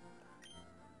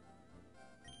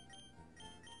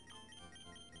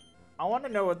 I want to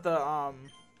know what the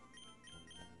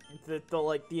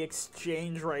the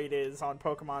exchange rate is on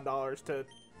Pokemon dollars to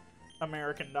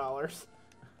American dollars.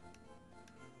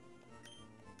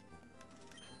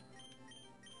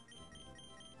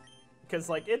 Because,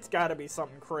 like, it's gotta be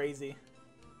something crazy.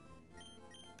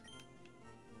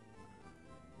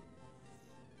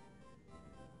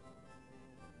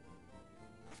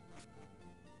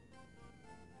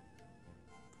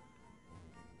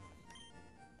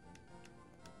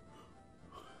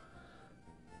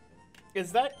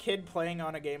 Is that kid playing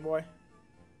on a Game Boy?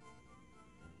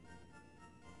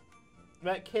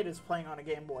 That kid is playing on a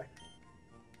Game Boy.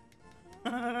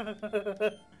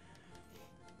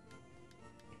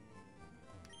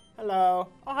 Hello.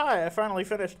 Oh, hi. I finally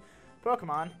finished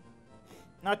Pokemon.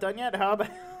 Not done yet? How about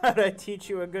I teach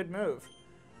you a good move?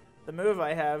 The move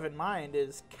I have in mind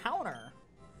is Counter.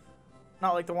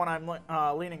 Not like the one I'm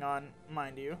leaning on,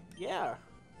 mind you. Yeah.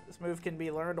 This move can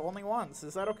be learned only once.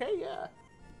 Is that okay? Yeah.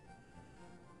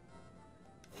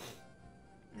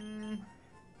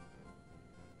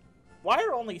 Why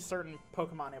are only certain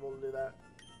Pokemon able to do that?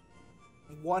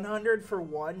 100 for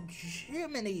one?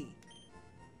 Jiminy!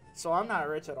 So I'm not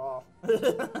rich at all.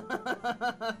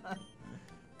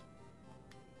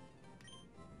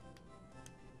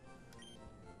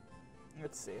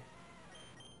 Let's see.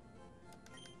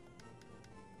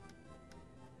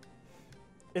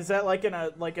 Is that like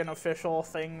an official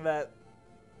thing that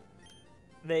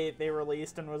they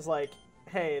released and was like,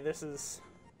 hey, this is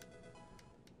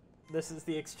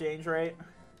the exchange rate?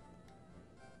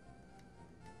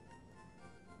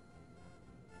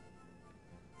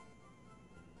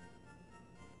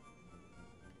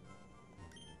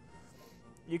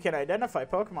 You can identify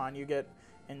Pokemon you get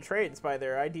in trades by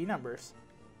their ID numbers.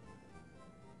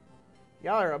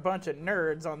 Y'all are a bunch of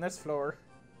nerds on this floor.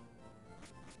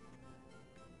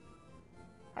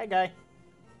 Hi, guy.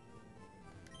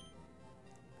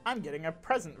 I'm getting a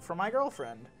present for my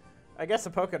girlfriend. I guess a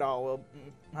Pokédoll will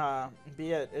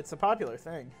be it. It's a popular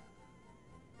thing.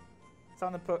 It's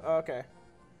on the okay.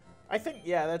 I think,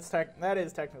 yeah, that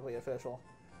is technically official.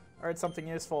 Alright, something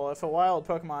useful. If a wild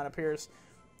Pokemon appears,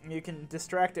 you can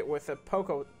distract it with a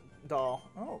Poké Doll.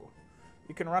 Oh.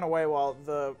 You can run away while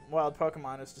the wild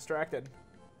Pokemon is distracted.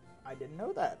 I didn't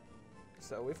know that.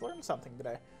 So we've learned something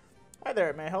today. Hi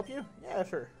there, may I help you? Yeah,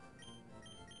 sure.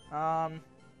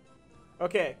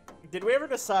 Okay. Did we ever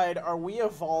decide, are we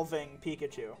evolving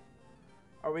Pikachu?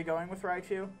 Are we going with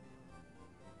Raichu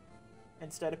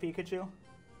instead of Pikachu?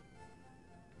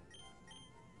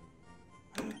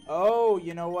 Oh,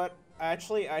 you know what?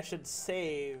 Actually, I should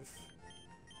save,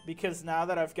 because now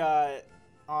that I've got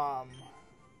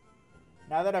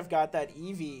that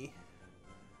Eevee,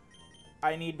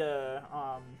 I need to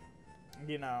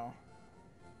you know,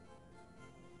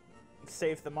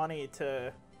 save the money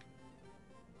to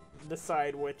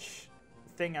decide which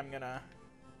thing I'm gonna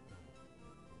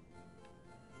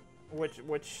which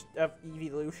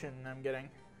evolution I'm getting.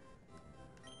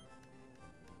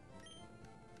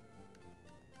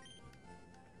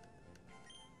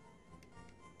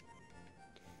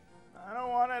 I don't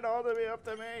want it all to be up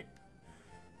to me.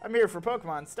 I'm here for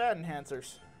Pokemon stat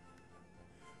enhancers.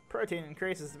 Protein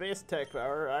increases the base attack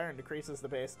power. Iron decreases the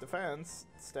base defense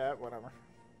stat. Whatever.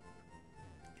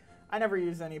 I never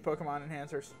use any Pokemon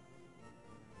enhancers.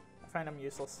 I find them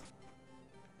useless.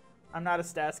 I'm not a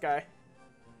stats guy.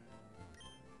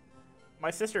 My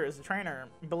sister is a trainer,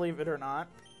 believe it or not.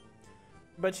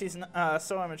 But she's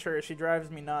so immature, she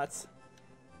drives me nuts.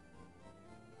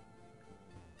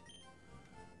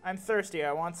 I'm thirsty.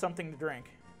 I want something to drink.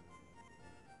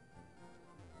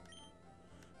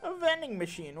 A vending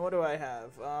machine. What do I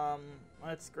have?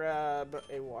 Let's grab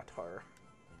a water.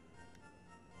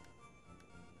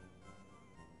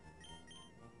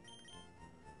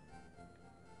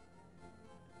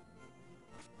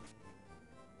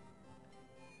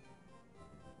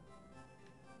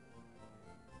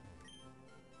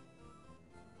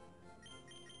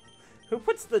 Who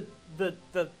puts the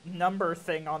number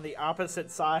thing on the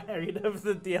opposite side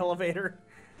of the elevator?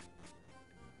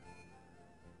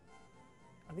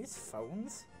 Are these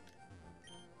phones?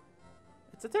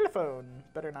 It's a telephone.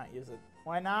 Better not use it.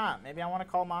 Why not? Maybe I want to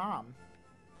call Mom.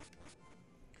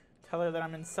 Tell her that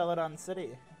I'm in Celadon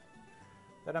City.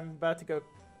 That I'm about to go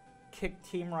kick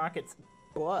Team Rocket's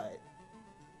butt.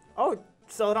 Oh,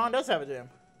 Celadon does have a gym.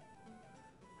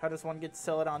 How does one get to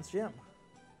Celadon's gym?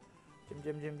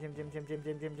 Gym.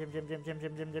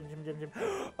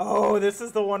 Oh, this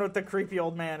is the one with the creepy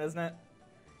old man, isn't it?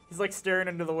 He's like staring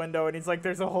into the window and he's like,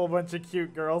 there's a whole bunch of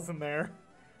cute girls in there.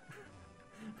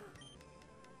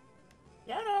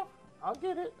 Yeah, no, I'll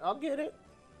get it. I'll get it.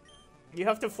 You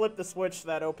have to flip the switch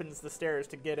that opens the stairs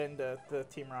to get into the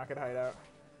Team Rocket hideout.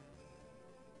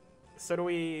 So do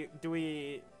we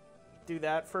do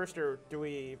that first or do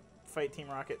we fight Team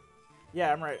Rocket?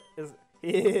 Yeah, I'm right.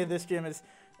 This gym is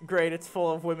great. It's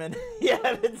full of women.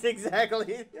 Yeah, that's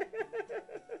exactly.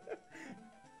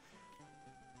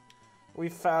 We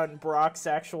found Brock's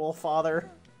actual father.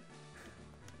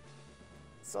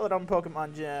 Celadon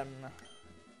Pokemon Gym.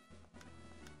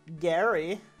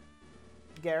 Gary.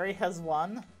 Gary has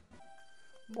won.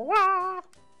 Blah.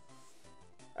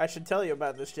 I should tell you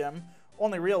about this gym.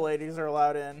 Only real ladies are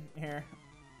allowed in here.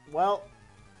 Well,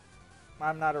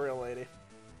 I'm not a real lady.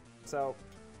 So,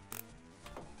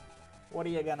 what are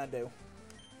you gonna do?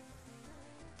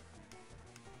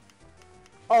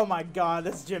 Oh my god,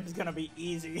 this gym's gonna be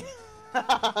easy.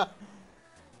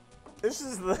 This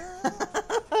is the...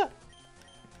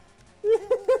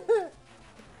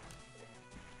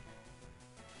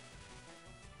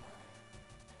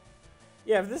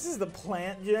 Yeah, if this is the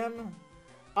plant gym,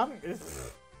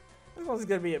 this one's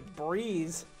gonna be a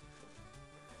breeze.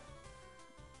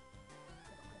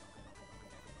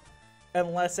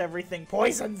 Unless everything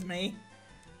poisons me.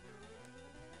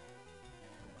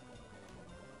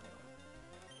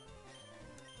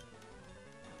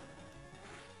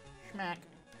 Schmack.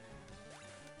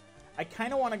 I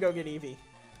kind of want to go get Eevee.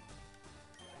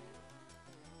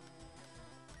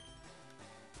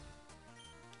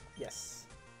 Yes.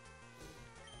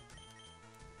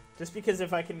 Just because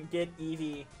if I can get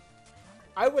Eevee...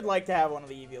 I would like to have one of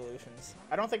the evolutions.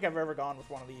 I don't think I've ever gone with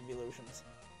one of the evolutions.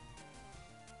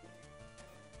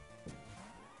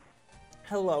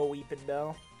 Hello,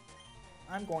 Weepinbell.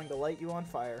 I'm going to light you on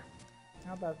fire.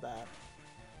 How about that?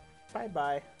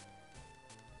 Bye-bye.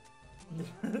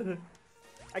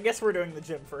 I guess we're doing the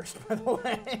gym first, by the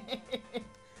way.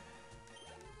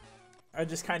 I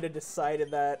just kind of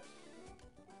decided that.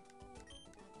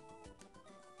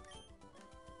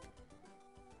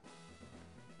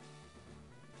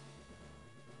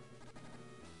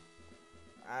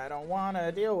 I don't want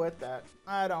to deal with that.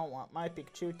 I don't want my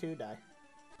Pikachu to die.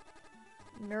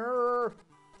 No.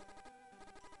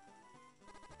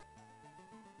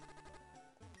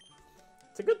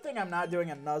 It's a good thing I'm not doing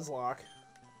a Nuzlocke.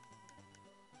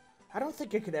 I don't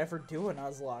think I could ever do a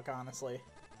Nuzlocke, honestly.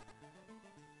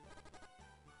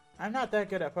 I'm not that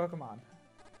good at Pokemon.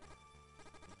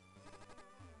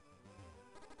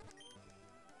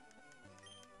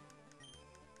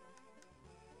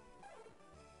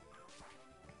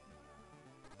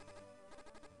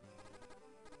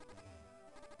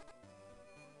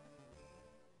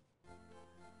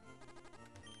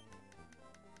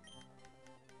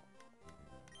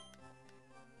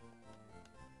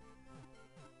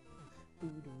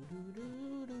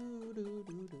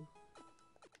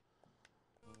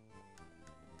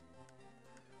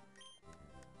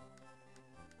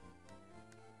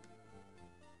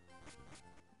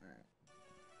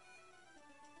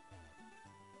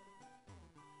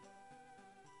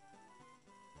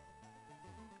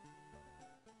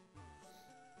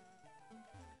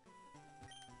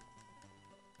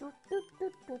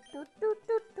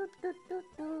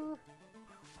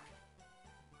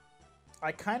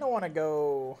 I kind of want to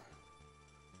go...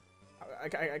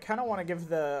 I kind of want to give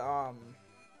the,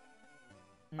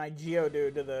 my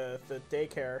Geodude to the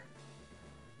daycare.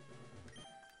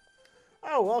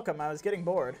 Oh, welcome. I was getting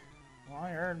bored. Well,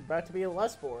 you're about to be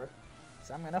less bored.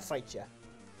 So I'm gonna fight you.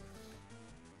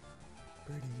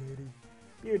 Pretty lady.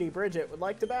 Beauty Bridget would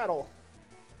like to battle.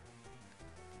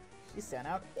 She sent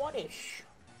out Oddish.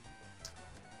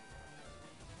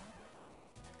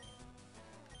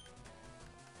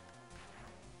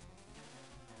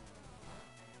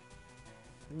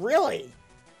 Really?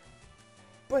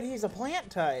 But he's a plant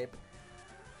type.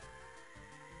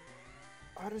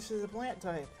 Oddish is a plant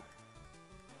type.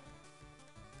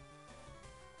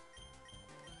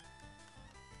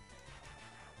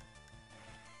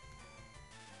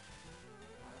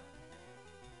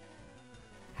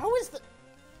 How is the...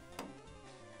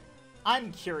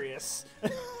 I'm curious.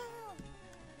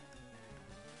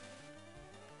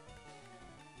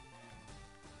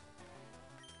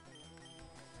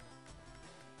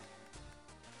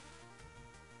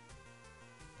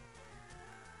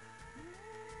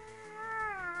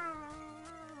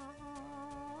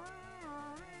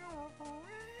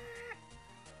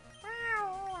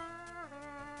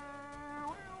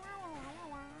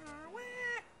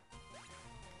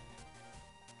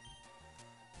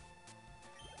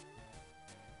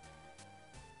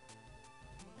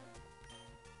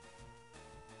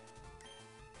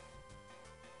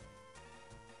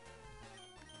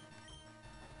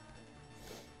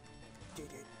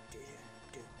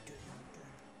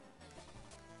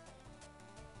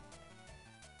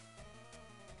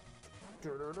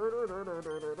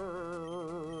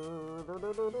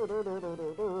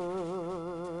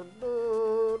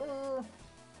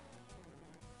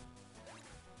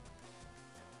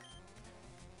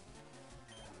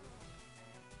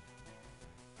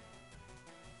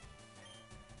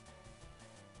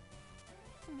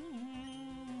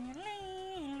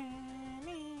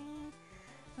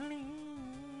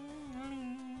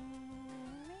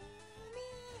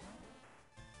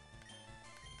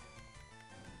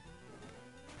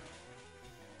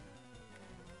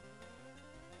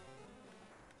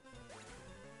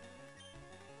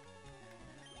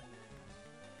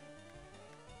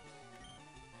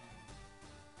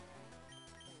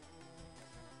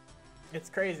 It's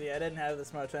crazy, I didn't have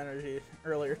this much energy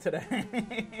earlier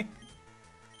today.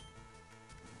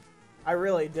 I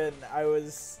really didn't. I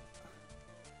was...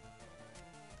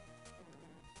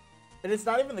 And it's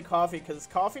not even the coffee, because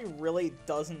coffee really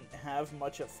doesn't have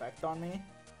much effect on me.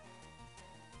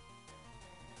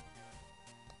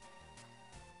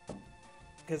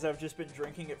 Because I've just been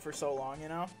drinking it for so long, you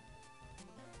know?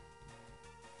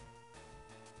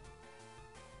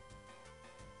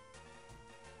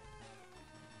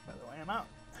 By the way, I'm out.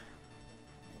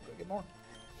 I'll go get more.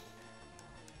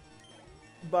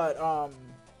 But,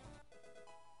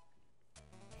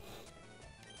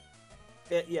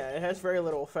 yeah, it has very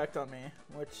little effect on me,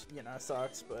 which, you know,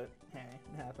 sucks, but hey,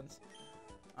 it happens.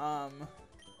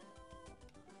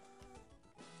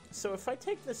 So if I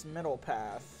take this middle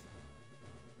path...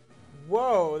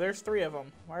 Whoa, there's 3 of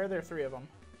them. Why are there 3 of them?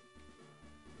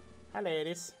 Hi,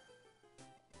 ladies.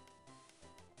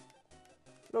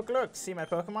 Look, look, see my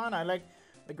Pokemon? I like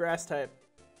the grass type.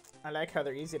 I like how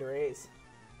they're easy to raise.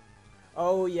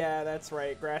 Oh, yeah, that's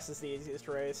right. Grass is the easiest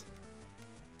to raise.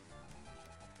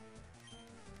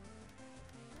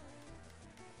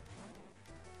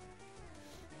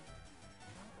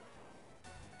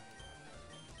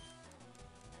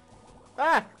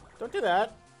 Ah! Don't do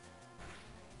that.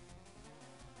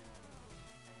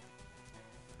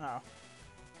 Oh.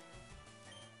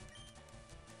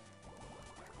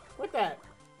 Quit that.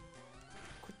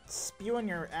 Quit spewing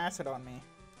your acid on me,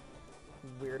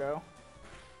 weirdo.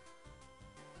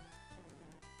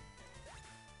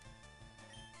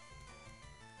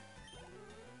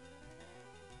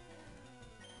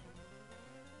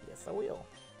 Yes, I will.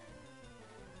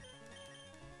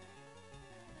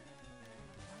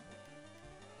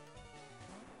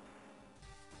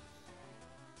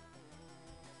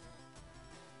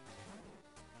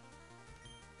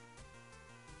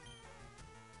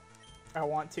 I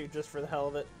want to, just for the hell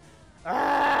of it.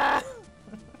 Ah!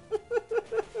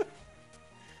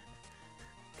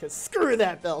 Cause screw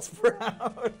that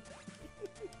Bellsprout!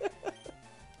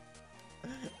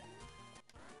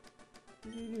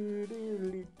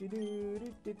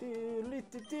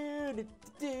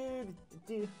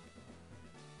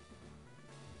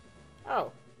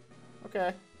 Oh,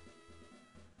 okay.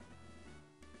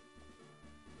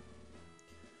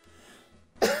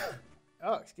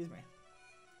 Oh, excuse me.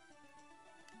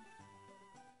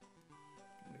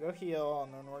 I'm gonna go heal,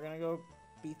 and then we're gonna go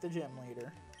beat the gym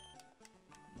leader.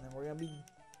 And then we're gonna be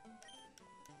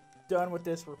done with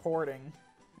this recording.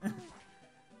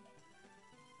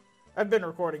 I've been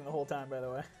recording the whole time, by the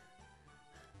way.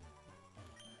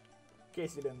 In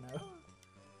case you didn't know.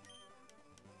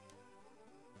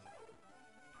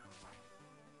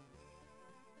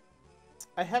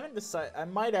 I haven't decided. I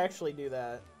might actually do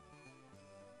that.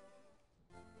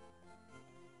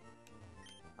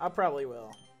 I probably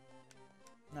will.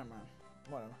 Never mind.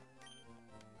 Whatever.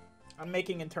 I'm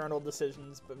making internal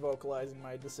decisions, but vocalizing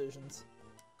my decisions.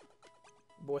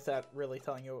 But without really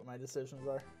telling you what my decisions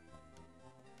are.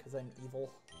 Because I'm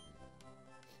evil.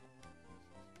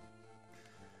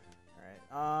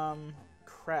 Alright,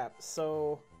 crap.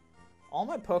 So, all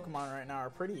my Pokemon right now are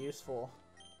pretty useful.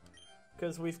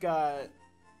 Because we've got...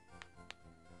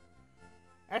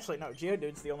 Actually, no,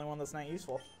 Geodude's the only one that's not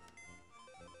useful.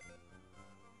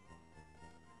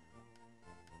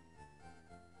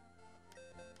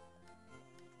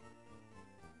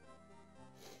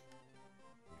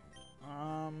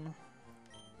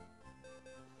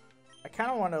 I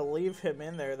kind of want to leave him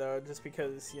in there, though, just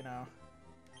because, you know...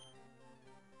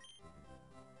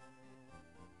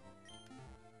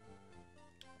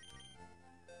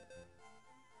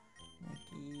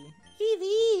 Mickey.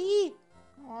 Eevee!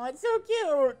 Aw, it's so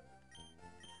cute!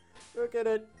 Look at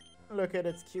it. Look at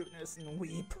its cuteness and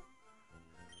weep.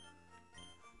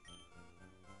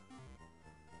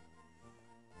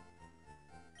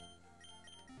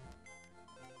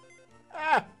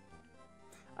 Ah!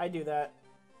 I do that.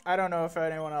 I don't know if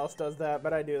anyone else does that,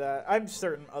 but I do that. I'm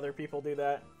certain other people do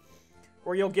that.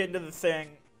 Or you'll get into the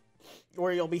thing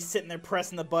where you'll be sitting there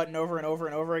pressing the button over and over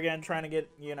and over again, trying to get,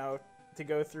 you know, to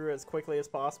go through as quickly as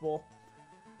possible.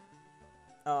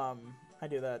 I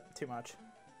do that too much.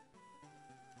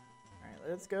 Alright,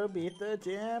 let's go beat the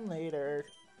gym leader.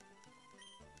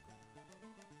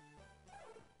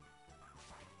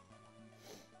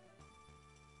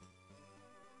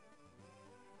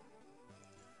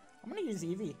 I'm gonna use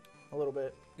Eevee a little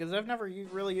bit, because I've never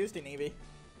really used an Eevee.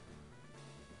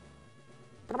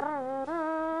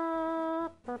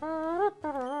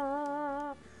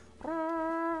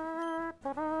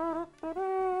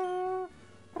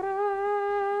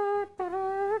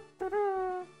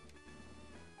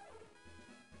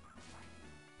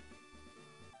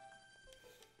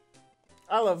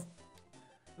 I love...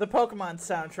 The Pokemon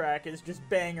soundtrack is just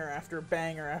banger after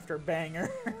banger after banger.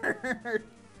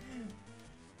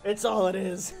 It's all it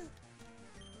is.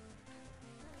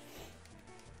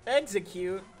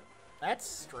 Execute? That's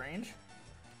strange.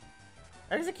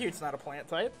 Execute's not a plant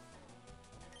type.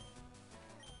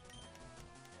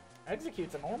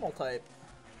 Execute's a normal type.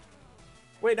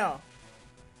 Wait, no.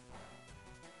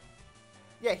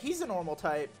 Yeah, he's a normal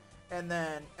type, and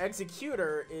then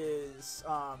Executor is,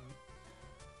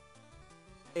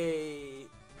 a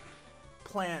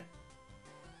plant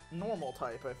normal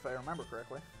type, if I remember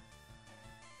correctly.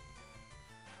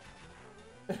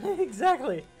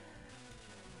 Exactly.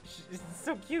 It's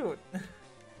so cute.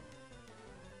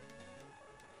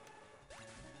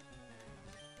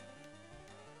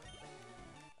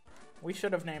 We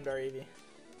should have named our Eevee.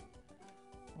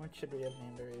 What should we have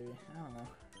named our Eevee? I don't know.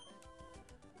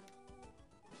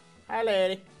 Hi,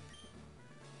 lady.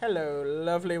 Hello,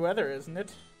 lovely weather, isn't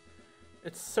it?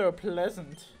 It's so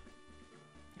pleasant.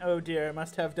 Oh dear, I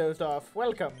must have dozed off.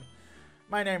 Welcome.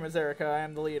 My name is Erica. I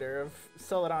am the leader of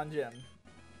Celadon Gym.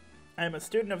 I am a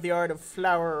student of the art of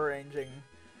flower arranging.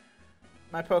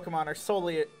 My Pokemon are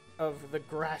solely of the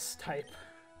grass type.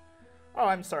 Oh,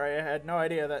 I'm sorry. I had no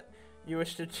idea that you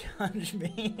wish to challenge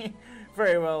me.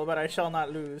 Very well, but I shall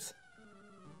not lose.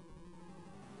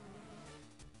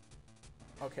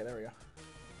 Okay, there we go.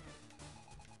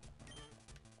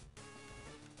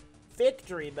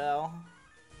 Victory bell.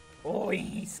 Oh,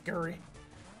 he's scurry.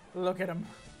 Look at him.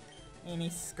 Ain't he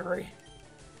scurry?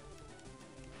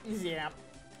 Yep.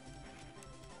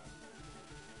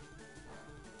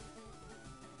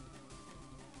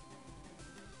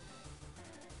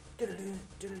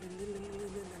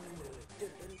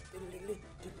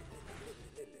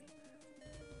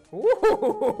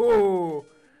 Ooh,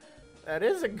 that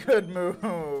is a good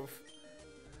move.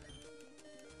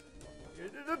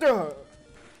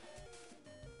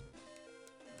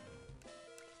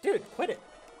 Dude, quit it.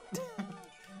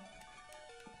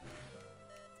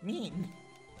 Mean.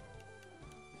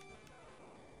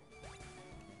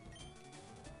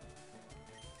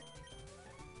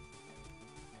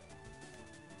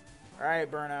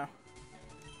 Alright, Burno.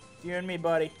 You and me,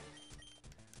 buddy.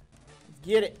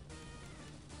 Get it.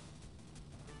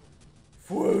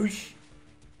 Whoosh.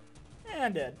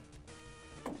 And dead.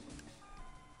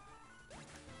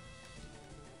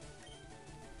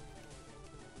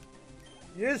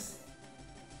 Yes.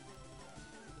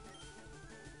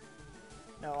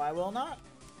 No, I will not.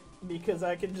 Because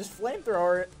I can just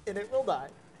flamethrower it and it will die.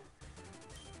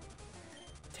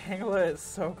 Tangela is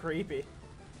so creepy.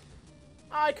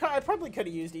 I probably could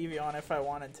have used Eevee if I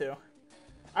wanted to.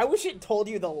 I wish it told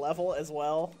you the level as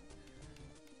well.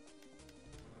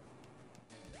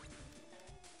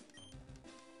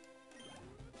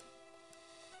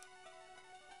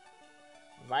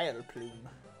 Vileplume.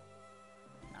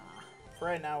 Nah. For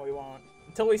right now, we won't.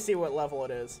 Until we see what level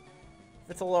it is.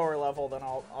 If it's a lower level, then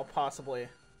I'll possibly...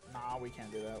 Nah, we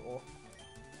can't do that. We'll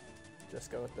just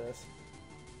go with this.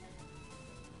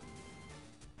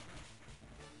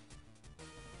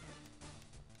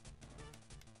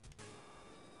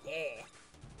 Yeah.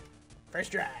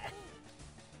 First try.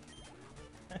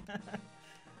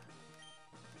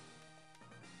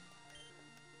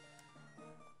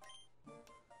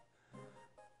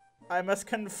 I must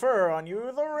confer on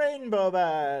you the rainbow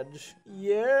badge.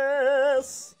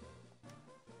 Yes.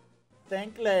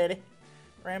 Thank lady.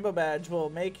 Rainbow badge will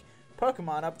make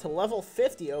Pokemon up to level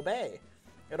 50 obey.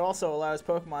 It also allows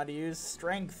Pokemon to use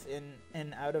strength in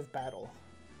and out of battle.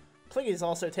 Please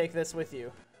also take this with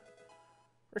you.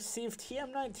 Receive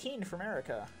TM19 from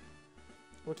Erica.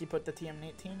 Wookie put the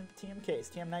TM19 in the TM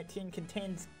case. TM19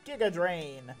 contains Giga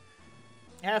Drain.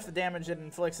 Half the damage it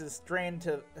inflicts is drained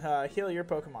to heal your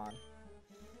Pokemon.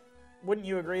 Wouldn't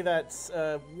you agree that's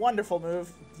a wonderful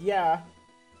move? Yeah.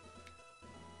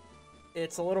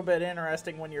 It's a little bit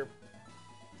interesting when your,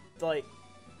 like,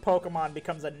 Pokemon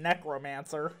becomes a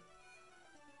necromancer.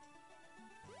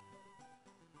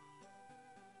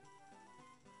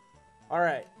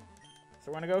 Alright.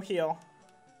 So we're gonna go heal.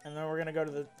 And then we're gonna go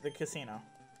to the casino.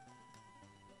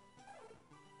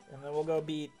 And then we'll go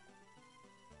beat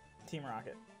Team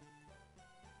Rocket.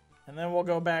 And then we'll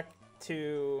go back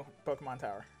to Pokemon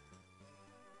Tower.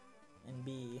 And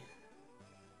be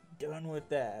done with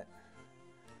that.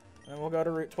 And then we'll go to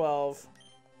Route 12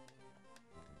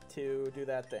 to do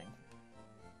that thing.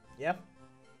 Yep.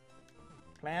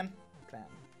 Plan? Plan.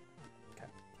 Okay.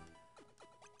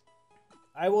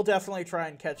 I will definitely try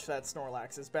and catch that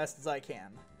Snorlax as best as I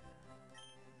can.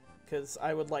 Because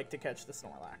I would like to catch the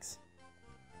Snorlax.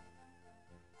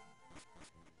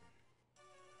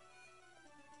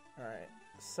 Alright,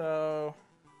 so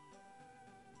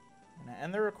I'm going to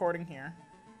end the recording here.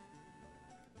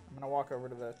 I'm going to walk over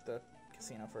to the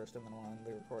casino first and then we'll end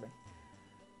the recording.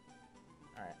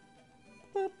 Alright.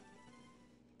 Boop.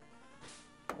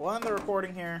 We'll end the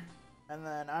recording here, and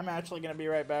then I'm actually going to be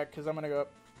right back because I'm going to go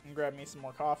up and grab me some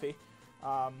more coffee.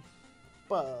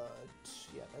 But,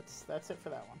 yeah, that's it for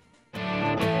that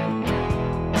one.